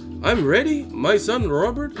 I'm ready. My son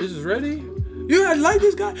Robert is ready. You guys like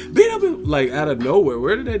this guy? Beat up him. Like, out of nowhere.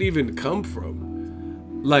 Where did that even come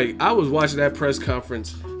from? Like, I was watching that press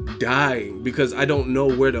conference dying because I don't know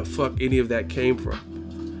where the fuck any of that came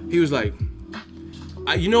from. He was like,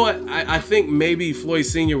 you know what? I think maybe Floyd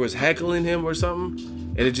Sr. was heckling him or something,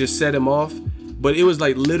 and it just set him off. But it was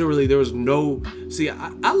like literally there was no. See,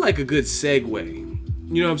 I like a good segue.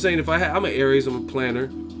 You know what I'm saying? I'm an Aries, I'm a planner,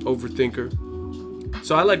 overthinker.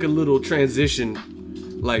 So I like a little transition.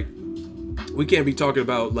 Like, we can't be talking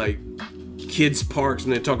about like kids' parks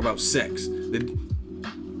and then talk about sex.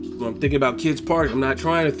 When I'm thinking about kids' parks, I'm not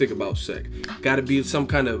trying to think about sex. Got to be some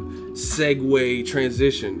kind of segue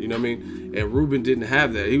transition. You know what I mean? And Ruben didn't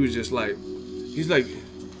have that. He was just like, he's like,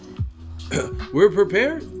 we're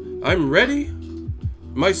prepared. I'm ready.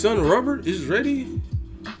 My son Robert is ready.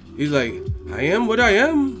 He's like, I am what I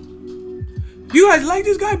am. You guys like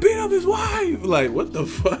this guy beat up his wife? Like, what the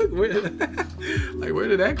fuck? Where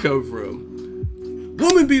did that come from?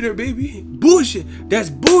 Woman beater, baby. Bullshit. That's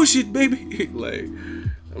bullshit, baby. Like,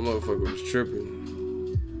 that motherfucker was tripping.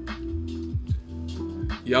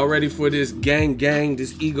 Y'all ready for this gang,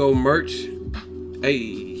 this ego merch?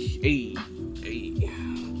 Hey.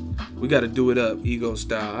 We got to do it up, ego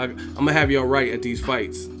style. I'm going to have y'all right at these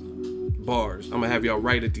fights. Bars. I'm going to have y'all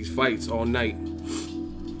right at these fights all night.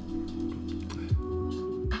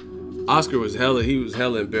 Oscar was hella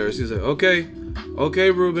embarrassed. He's like, okay,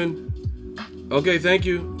 Ruben. Okay, thank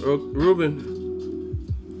you, Ruben.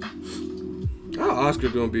 How Oscar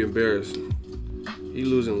going to be embarrassed? He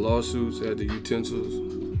losing lawsuits at the utensils.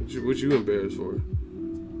 What you embarrassed for?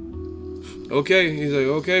 Okay, he's like,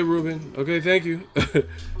 okay, Ruben. Okay, thank you.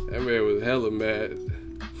 That man was hella mad.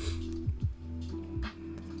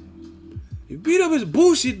 You beat up his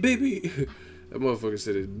bullshit, baby. That motherfucker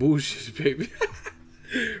said it's bullshit, baby.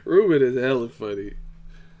 Ruben is hella funny.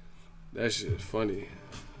 That shit is funny.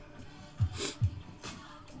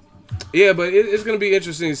 Yeah, but it's going to be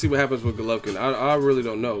interesting to see what happens with Golovkin. I really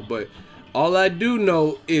don't know. But all I do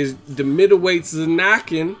know is the middleweights are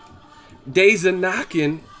knocking. Days are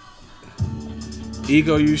knocking.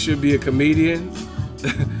 Ego, you should be a comedian.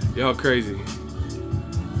 Y'all crazy.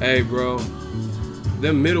 Hey, bro.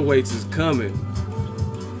 Them middleweights is coming.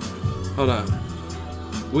 Hold on.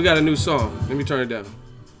 We got a new song. Let me turn it down.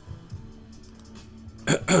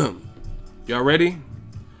 Y'all ready?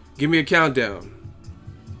 Give me a countdown.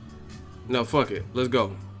 No, fuck it. Let's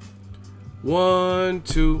go. 1,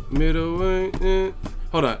 2, middleweight.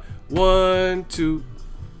 Hold on. 1, 2.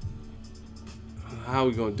 How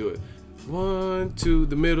we gonna do it? 1, 2,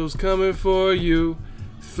 the middle's coming for you.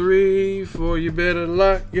 3, 4, you better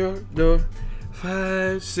lock your door.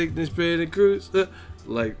 5, sickness, spread and cruise.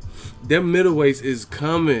 Like, them middleweights is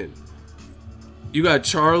coming. You got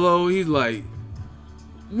Charlo. He's like,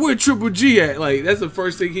 where Triple G at? Like, that's the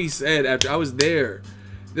first thing he said after I was there.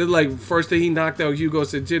 That's like first thing he knocked out Hugo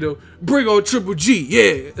Centeno. Bring on Triple G,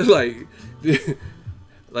 yeah.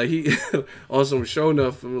 Like he on some show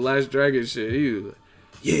enough from the Last Dragon shit. He was like,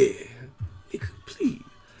 yeah, nigga, please.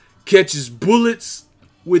 Catches bullets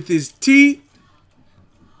with his teeth.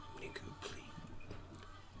 Nigga, please.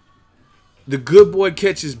 The good boy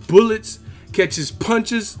catches bullets, catches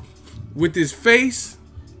punches with his face.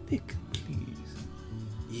 Nigga, please.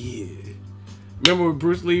 Yeah. Remember when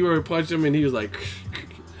Bruce Lee punched him and he was like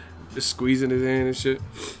just squeezing his hand and shit.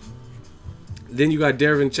 Then you got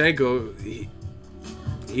Derevyanchenko.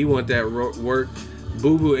 He want that work.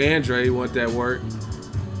 Boo Boo Andre want that work.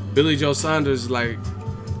 Billy Joe Saunders like,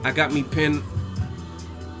 I got me pinned.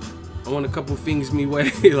 I want a couple things me way.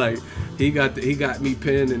 Like he got me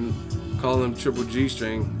pinned and Call him Triple G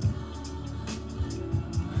string.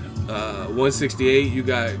 168, you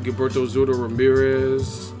got Gilberto Zurdo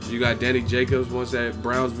Ramirez. You got Danny Jacobs, once at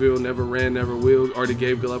Brownsville, never ran, never will. Already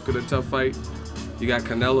gave Golovkin a tough fight. You got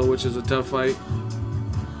Canelo, which is a tough fight.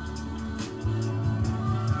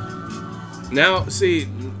 Now, see,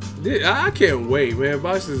 I can't wait, man.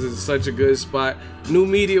 Boxing is in such a good spot. New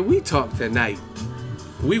media, we talk tonight.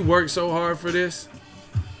 We worked so hard for this.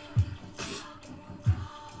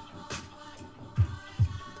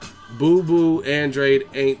 Boo Boo Andrade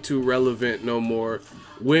ain't too relevant no more.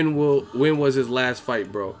 When was his last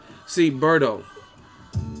fight, bro? See, Berto.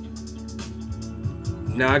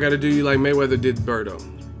 Now I gotta do you like Mayweather did Berto.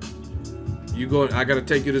 I gotta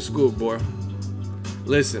take you to school, boy.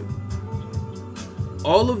 Listen.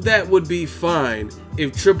 All of that would be fine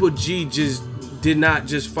if Triple G just did not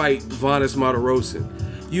just fight Vanes Martirosyan.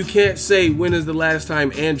 You can't say when is the last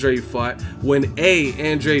time Andrade fought when A,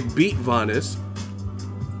 Andrade beat Vanes,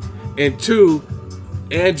 and 2,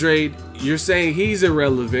 Andrade, you're saying he's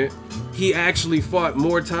irrelevant. He actually fought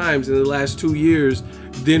more times in the last 2 years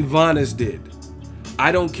than Vanes did.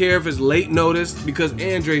 I don't care if it's late notice because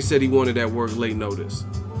Andrade said he wanted that work late notice.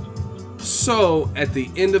 So at the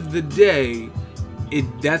end of the day,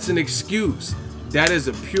 that's an excuse. That is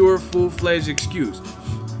a pure full-fledged excuse.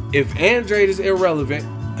 If Andrade is irrelevant,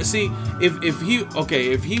 see,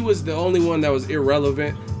 if he was the only one that was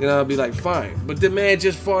irrelevant, then I'll be like, fine. But the man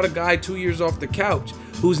just fought a guy 2 years off the couch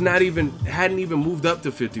who's hadn't even moved up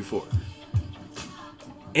to 54.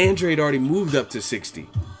 Andrade already moved up to 60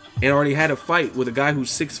 and already had a fight with a guy who's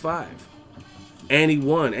 6'5", and he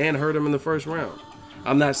won and hurt him in the first round.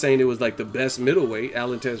 I'm not saying it was like the best middleweight,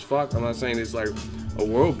 Alan Tez Fox. I'm not saying it's like a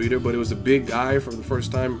world beater, but it was a big guy for the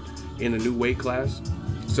first time in a new weight class.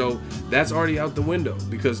 So that's already out the window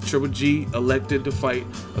because Triple G elected to fight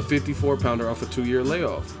a 54-pounder off a 2-year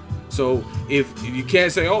layoff. So if you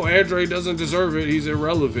can't say, oh, Andrade doesn't deserve it, he's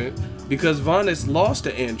irrelevant, because Vanes lost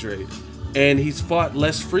to Andrade, and he's fought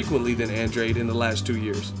less frequently than Andrade in the last 2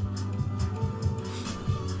 years.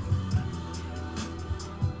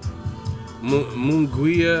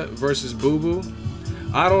 Munguia versus Boo Boo.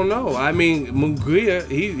 I don't know. I mean, Munguia,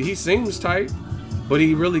 he seems tight, but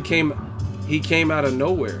he really came out of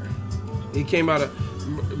nowhere. He came out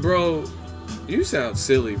of, bro, you sound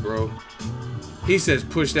silly, bro. He says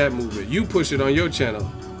push that movement. You push it on your channel.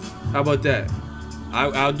 How about that?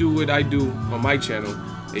 I'll do what I do on my channel,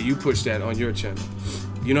 and you push that on your channel.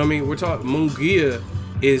 You know what I mean? We're talking, Munguia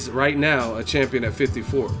is right now a champion at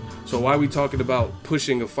 54. So why are we talking about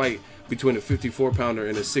pushing a fight between a 54-pounder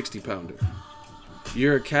and a 60-pounder?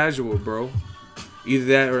 You're a casual, bro. Either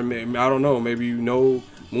that or maybe, I don't know, maybe you know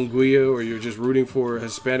Munguia or you're just rooting for a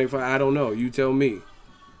Hispanic fight. I don't know. You tell me.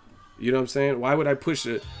 You know what I'm saying? Why would I push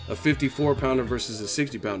a 54-pounder versus a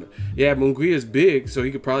 60-pounder? Yeah, Munguia's big, so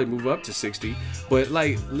he could probably move up to 60. But,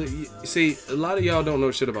 like, see, a lot of y'all don't know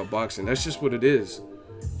shit about boxing. That's just what it is.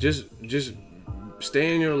 Just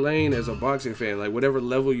stay in your lane as a boxing fan, like whatever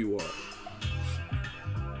level you are.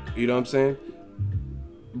 You know what I'm saying?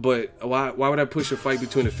 But why would I push a fight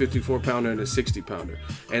between a 54-pounder and a 60-pounder?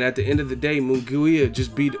 And at the end of the day, Munguia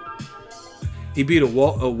just beat a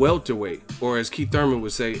welterweight, or as Keith Thurman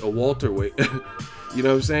would say, a welterweight. You know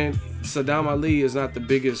what I'm saying? Saddam Ali is not the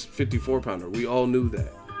biggest 54-pounder. We all knew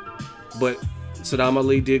that. But Saddam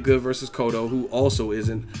Ali did good versus Cotto, who also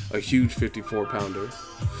isn't a huge 54-pounder.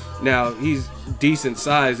 Now, he's decent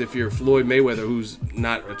size if you're Floyd Mayweather, who's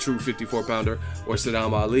not a true 54-pounder, or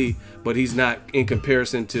Saddam Ali, but he's not in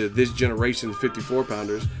comparison to this generation's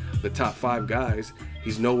 54-pounders, the top 5 guys.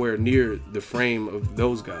 He's nowhere near the frame of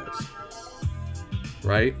those guys,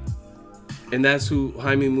 right? And that's who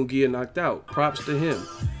Jaime Munguia knocked out. Props to him.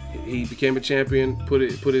 He became a champion, put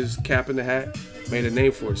his cap in the hat, made a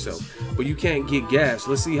name for himself. But you can't get gas.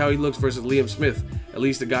 Let's see how he looks versus Liam Smith, at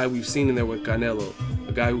least the guy we've seen in there with Canelo,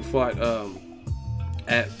 a guy who fought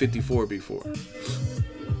at 54 before.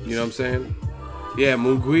 You know what I'm saying? Yeah,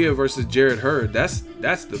 Munguia versus Jarrett Hurd. That's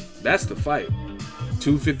the fight.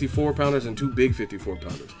 2 54-pounders and 2 big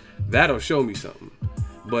 54-pounders. That'll show me something.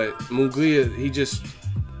 But Munguia, he just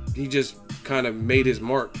kind of made his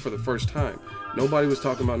mark for the first time. Nobody was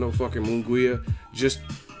talking about no fucking Munguia just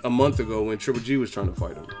a month ago when Triple G was trying to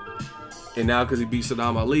fight him. And now because he beat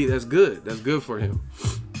Saddam Ali, that's good. That's good for him.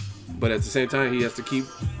 But at the same time, he has to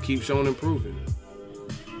keep showing improving.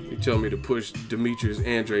 You tell me to push Demetrius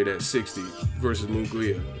Andrade at 60 versus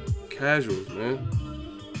Munguia. Casuals, man.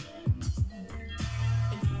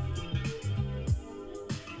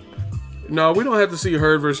 No, we don't have to see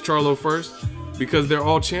Hurd versus Charlo first because they're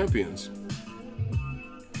all champions.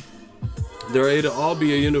 It'll all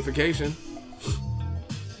be a unification.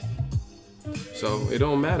 So it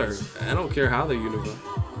don't matter. I don't care how they unify.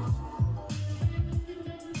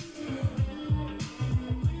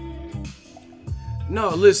 No,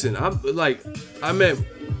 listen, I met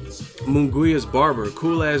Munguia's barber,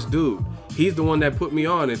 cool ass dude. He's the one that put me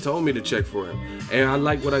on and told me to check for him. And I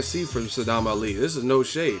like what I see from Saddam Ali. This is no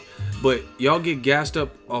shade. But y'all get gassed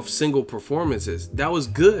up off single performances. That was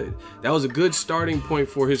good. That was a good starting point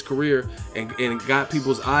for his career and got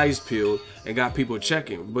people's eyes peeled and got people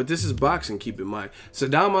checking. But this is boxing, keep in mind.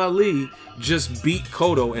 Saddam Ali just beat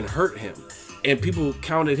Cotto and hurt him. And people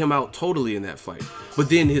counted him out totally in that fight. But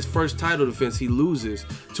then his first title defense, he loses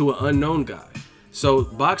to an unknown guy. So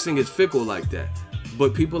boxing is fickle like that.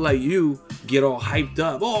 But people like you get all hyped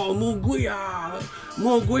up. Oh, Munguia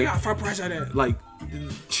for president. Like,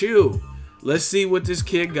 chill. Let's see what this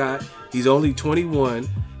kid got. He's only 21.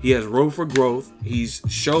 He has room for growth. He's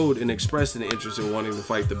showed and expressed an interest in wanting to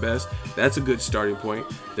fight the best. That's a good starting point.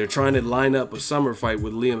 They're trying to line up a summer fight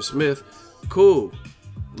with Liam Smith. Cool.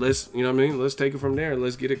 Let's, you know what I mean? Let's take it from there and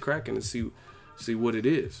let's get it cracking and see what it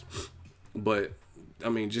is. But I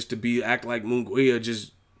mean, just to act like Munguia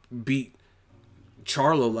just beat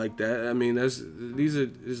Charlo like that. I mean,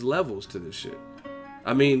 there's levels to this shit.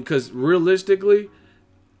 I mean, because realistically,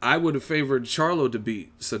 I would have favored Charlo to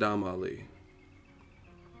beat Saddam Ali.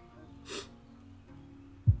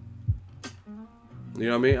 You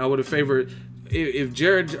know what I mean? I would have favored, if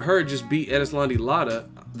Jared Hurd just beat Erislandy Lara,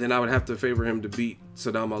 then I would have to favor him to beat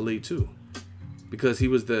Saddam Ali too, because he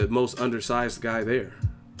was the most undersized guy there.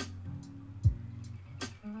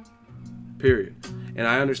 Period. And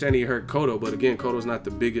I understand he hurt Cotto, but again, Cotto's not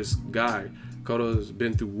the biggest guy. Cotto's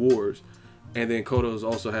been through wars, and then Cotto's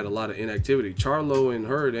also had a lot of inactivity. Charlo and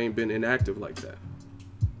Hurd ain't been inactive like that.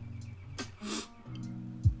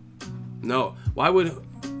 No, why would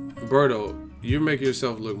Berto? You're making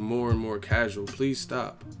yourself look more and more casual. Please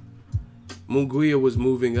stop. Munguia was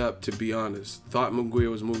moving up, to be honest. Thought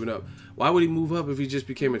Munguia was moving up. Why would he move up if he just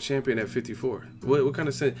became a champion at 54? What kind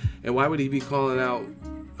of sense? And why would he be calling out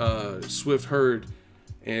Swift Hurd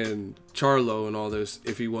and Charlo and all this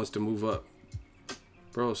if he wants to move up?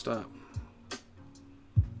 Bro, stop.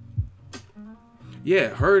 Yeah,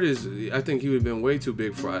 Hurd is, I think he would have been way too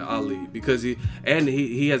big for Ali because he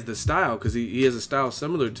has the style, because he has a style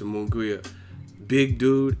similar to Munguia. Big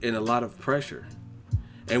dude and a lot of pressure.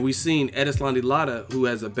 And we've seen Erislandy Lara, who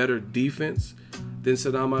has a better defense than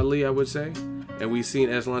Saddam Ali, I would say. And we've seen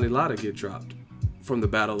Erislandy Lara get dropped from the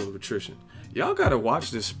battle of attrition. Y'all gotta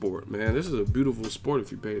watch this sport, man. This is a beautiful sport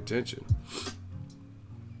if you pay attention.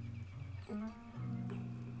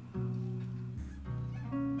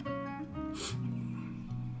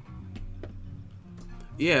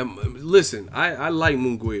 Yeah, listen, I like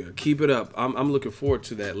Munguia. Keep it up. I'm looking forward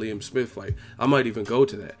to that Liam Smith fight. I might even go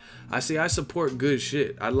to that. I support good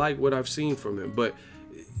shit. I like what I've seen from him. But,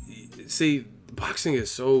 see, boxing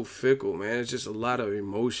is so fickle, man. It's just a lot of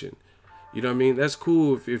emotion. You know what I mean? That's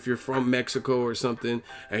cool if you're from Mexico or something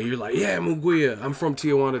and you're like, yeah, Munguia, I'm from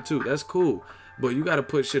Tijuana too. That's cool. But you got to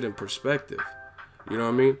put shit in perspective. You know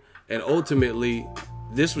what I mean? And ultimately,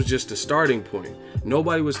 this was just a starting point.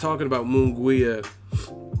 Nobody was talking about Munguia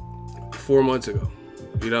 4 months ago.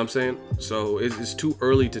 You know what I'm saying? So it's too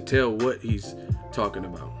early to tell what he's talking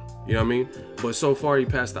about. You know what I mean? But so far he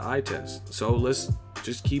passed the eye test. So let's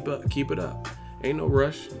just keep it up. Ain't no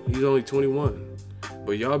rush. He's only 21.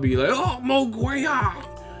 But y'all be like, oh, Munguia,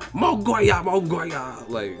 Munguia, Munguia.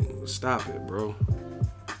 Like, stop it, bro.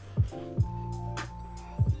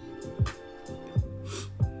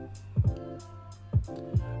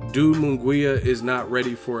 Dude, Munguia is not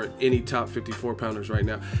ready for any top 54 pounders right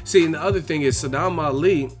now. See, and the other thing is Saddam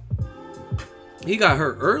Ali, he got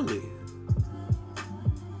hurt early.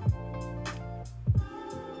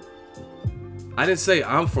 I didn't say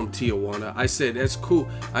I'm from Tijuana. I said that's cool.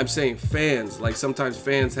 I'm saying fans, like sometimes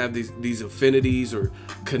fans have these affinities or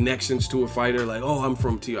connections to a fighter. Like, oh, I'm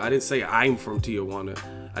from Tijuana. I didn't say I'm from Tijuana.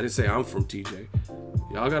 I didn't say I'm from TJ.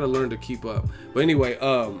 Y'all got to learn to keep up. But anyway,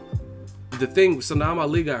 the thing, Saddam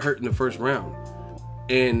Ali got hurt in the first round,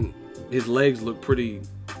 and his legs look pretty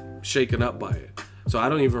shaken up by it. So I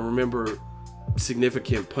don't even remember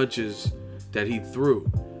significant punches that he threw.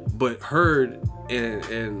 But Hurd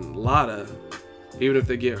and Lara, even if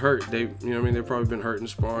they get hurt, you know what I mean, they've probably been hurt in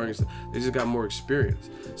sparring. They just got more experience.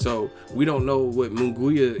 So we don't know what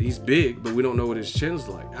Munguia, he's big, but we don't know what his chin's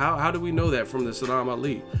like. How do we know that from the Saddam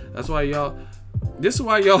Ali? That's why y'all, this is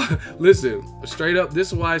why y'all, listen, straight up, this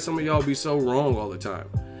is why some of y'all be so wrong all the time.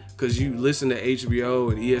 Because you listen to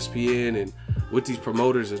HBO and ESPN and what these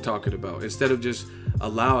promoters are talking about instead of just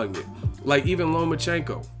allowing it. Like even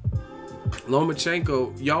Lomachenko.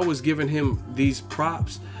 Lomachenko, y'all was giving him these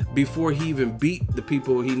props before he even beat the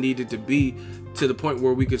people he needed to beat, to the point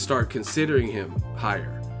where we could start considering him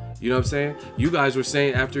higher. You know what I'm saying? You guys were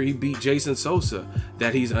saying after he beat Jason Sosa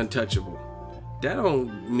that he's untouchable. That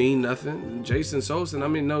don't mean nothing. Jason Sosa, and I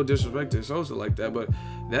mean no disrespect to Sosa like that, but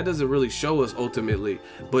that doesn't really show us ultimately.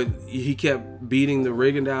 But he kept beating the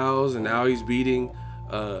Rigondeaux, and now he's beating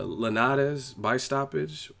Linares by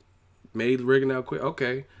stoppage. Made Rigondeaux quit.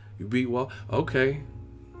 Okay. You beat Wall. Okay.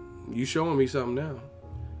 You showing me something now.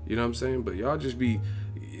 You know what I'm saying? But y'all just be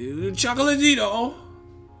Chocolatito,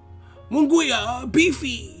 Munguia,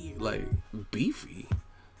 beefy. Like, beefy?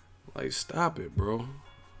 Like, stop it, bro.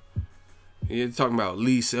 You're talking about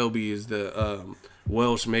Lee Selby is the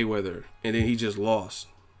Welsh Mayweather, and then he just lost.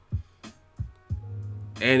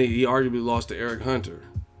 And he arguably lost to Eric Hunter.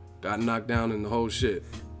 Got knocked down in the whole shit.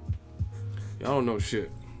 Y'all don't know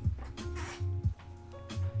shit.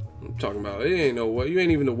 I'm talking about, it ain't no what. You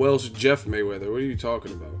ain't even the Welsh Jeff Mayweather. What are you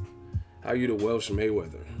talking about? How you the Welsh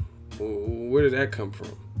Mayweather? Where did that come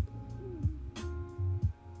from?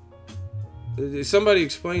 Somebody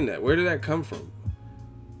explain that. Where did that come from?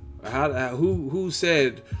 Who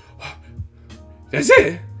said that's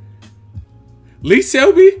it? Lee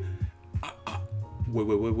Selby?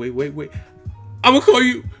 Wait. I'm gonna call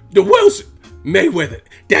you the Welsh Mayweather.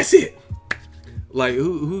 That's it. Like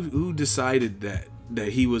who decided that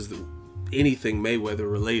he was anything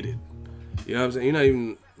Mayweather related? You know what I'm saying? You're not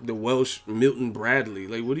even the Welsh Milton Bradley.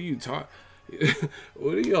 Like, what are you talking?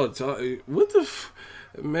 What are y'all talking? What the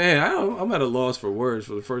man? I'm at a loss for words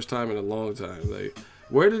for the first time in a long time. Like,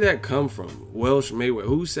 where did that come from? Welsh Mayweather.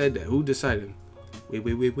 Who said that? Who decided?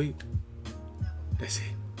 Wait. That's it.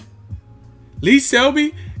 Lee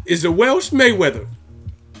Selby is the Welsh Mayweather.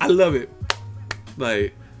 I love it.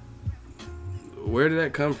 Like, where did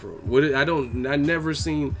that come from? I never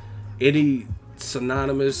seen any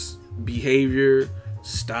synonymous behavior,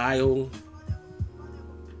 style.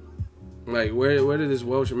 Like, where did this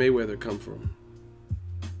Welsh Mayweather come from?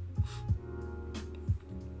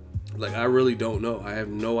 Like, I really don't know. I have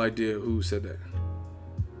no idea who said that.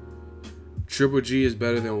 Triple G is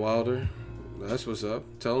better than Wilder. That's what's up.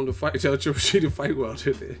 Tell him to fight. Tell Triple G to fight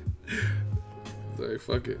Wilder. Like,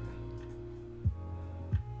 fuck it.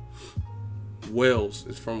 Wales.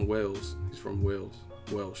 It's from Wales. He's from Wales.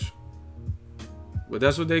 Welsh. But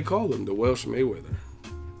that's what they call him, the Welsh Mayweather.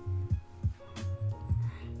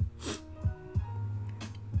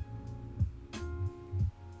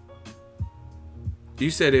 You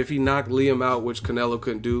said if he knocked Liam out, which Canelo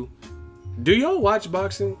couldn't do. Do y'all watch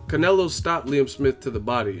boxing? Canelo stopped Liam Smith to the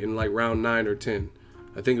body in like round 9 or 10.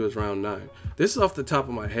 I think it was round 9. This is off the top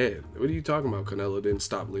of my head. What are you talking about? Canelo didn't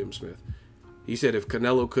stop Liam Smith. He said if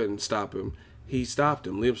Canelo couldn't stop him, he stopped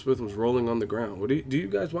him. Liam Smith was rolling on the ground. Do you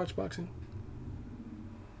guys watch boxing?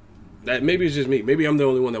 That maybe it's just me. Maybe I'm the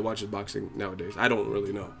only one that watches boxing nowadays. I don't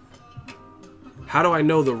really know. How do I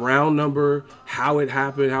know the round number? How it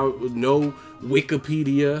happened? No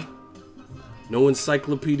Wikipedia, no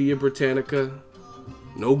Encyclopedia Britannica,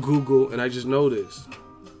 no Google, and I just know this.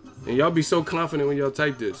 And y'all be so confident when y'all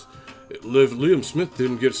type this. If Liam Smith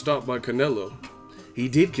didn't get stopped by Canelo, he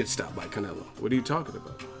did get stopped by Canelo. What are you talking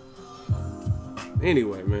about?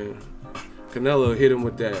 Anyway, man, Canelo hit him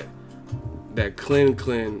with that clean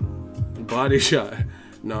body shot.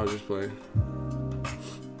 No, I'm just playing.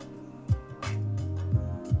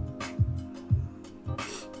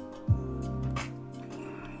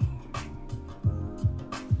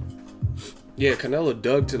 Yeah, Canelo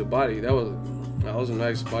dug to the body. That was a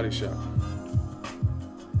nice body shot.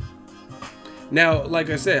 Now,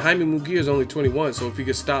 like I said, Jaime Munguia is only 21, so if he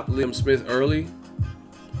could stop Liam Smith early,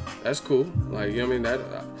 that's cool. Like, you know what I mean? That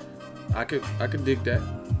I could dig that.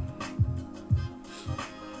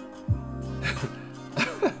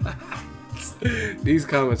 These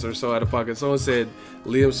comments are so out of pocket. Someone said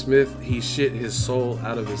Liam Smith, he shit his soul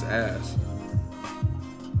out of his ass.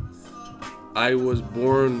 I was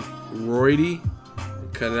born roidy.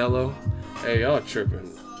 Canelo. Hey, y'all tripping.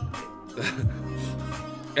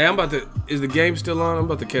 Hey, I'm about to. Is the game still on? I'm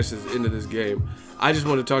about to catch this end of this game. I just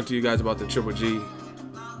want to talk to you guys about the Triple G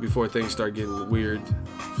before things start getting weird.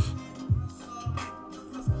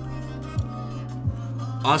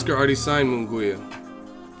 Oscar already signed Munguia.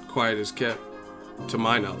 Quiet as kept, to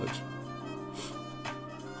my knowledge.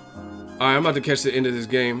 Alright, I'm about to catch the end of this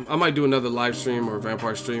game. I might do another live stream or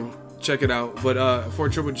vampire stream. Check it out. But for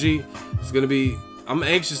Triple G, it's gonna be. I'm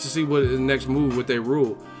anxious to see what is the next move, what they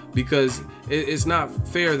rule, because it's not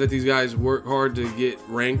fair that these guys work hard to get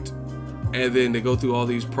ranked, and then they go through all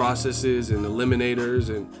these processes and eliminators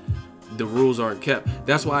and the rules aren't kept.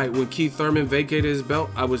 That's why when Keith Thurman vacated his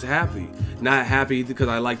belt, I was happy. Not happy because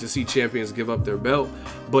I like to see champions give up their belt,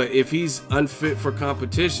 but if he's unfit for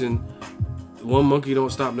competition, one monkey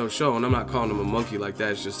don't stop no show. And I'm not calling him a monkey like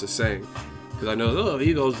that. It's just a saying, because I know, oh,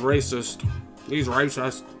 he goes racist. He's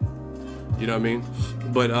racist. You know what I mean?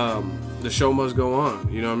 But the show must go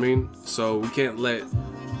on. You know what I mean? So we can't let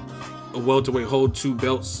a welterweight hold 2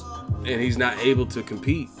 belts and he's not able to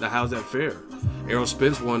compete. Now, how's that fair? Errol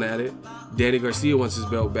Spence won at it. Danny Garcia wants his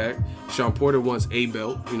belt back. Sean Porter wants a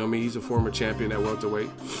belt. You know what I mean? He's a former champion at welterweight.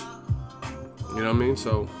 You know what I mean?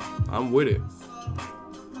 So I'm with it.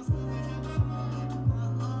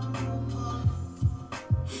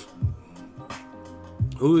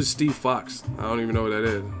 Who is Steve Fox? I don't even know who that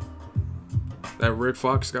is. That Rick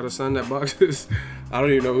Fox got a son that boxes? I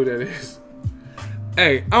don't even know who that is.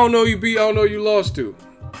 Hey, I don't know who you beat. I don't know who you lost to.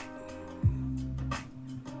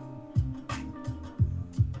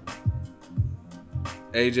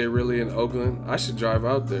 AJ really in Oakland? I should drive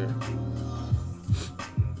out there.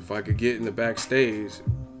 If I could get in the backstage.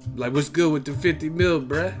 Like, what's good with the 50 mil,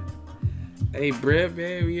 bruh? Hey, bruh,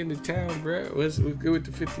 man, we in the town, bruh. What's good with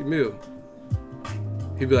the 50 mil?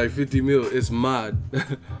 He'd be like, 50 mil, it's mod.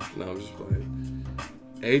 No, I'm just playing.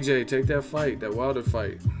 AJ, take that fight, that Wilder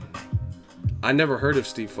fight. I never heard of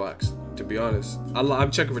Steve Fox, to be honest.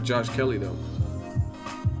 I'm checking for Josh Kelly, though.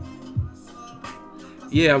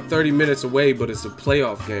 Yeah, I'm 30 minutes away, but it's a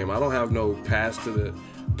playoff game. I don't have no pass to the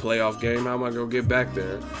playoff game. How am I gonna get back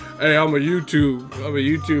there? Hey, I'm a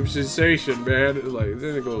YouTube sensation, man. It's like,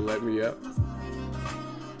 they're gonna let me up.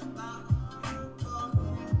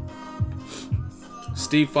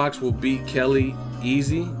 Steve Fox will beat Kelly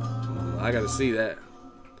easy. I gotta see that.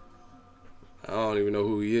 I don't even know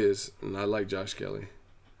who he is, and I like Josh Kelly.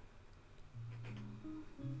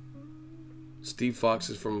 Steve Fox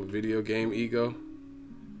is from a video game ego.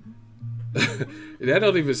 That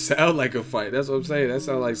don't even sound like a fight. That's what I'm saying. That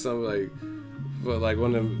sounds like something like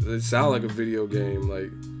one of them. It sound like a video game,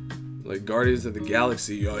 like Guardians of the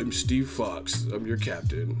Galaxy. I'm Steve Fox. I'm your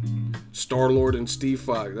captain. Star-Lord and Steve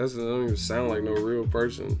Fox. That don't even sound like no real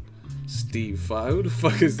person. Steve Fox. Who the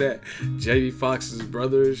fuck is that? Jamie Foxx's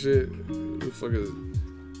brother and shit. Who the fuck is?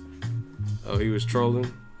 Oh, he was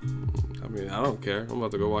trolling. I mean, I don't care. I'm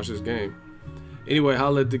about to go watch this game. Anyway,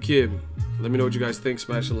 holla at the kid. Let me know what you guys think.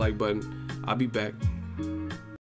 Smash the like button. I'll be back.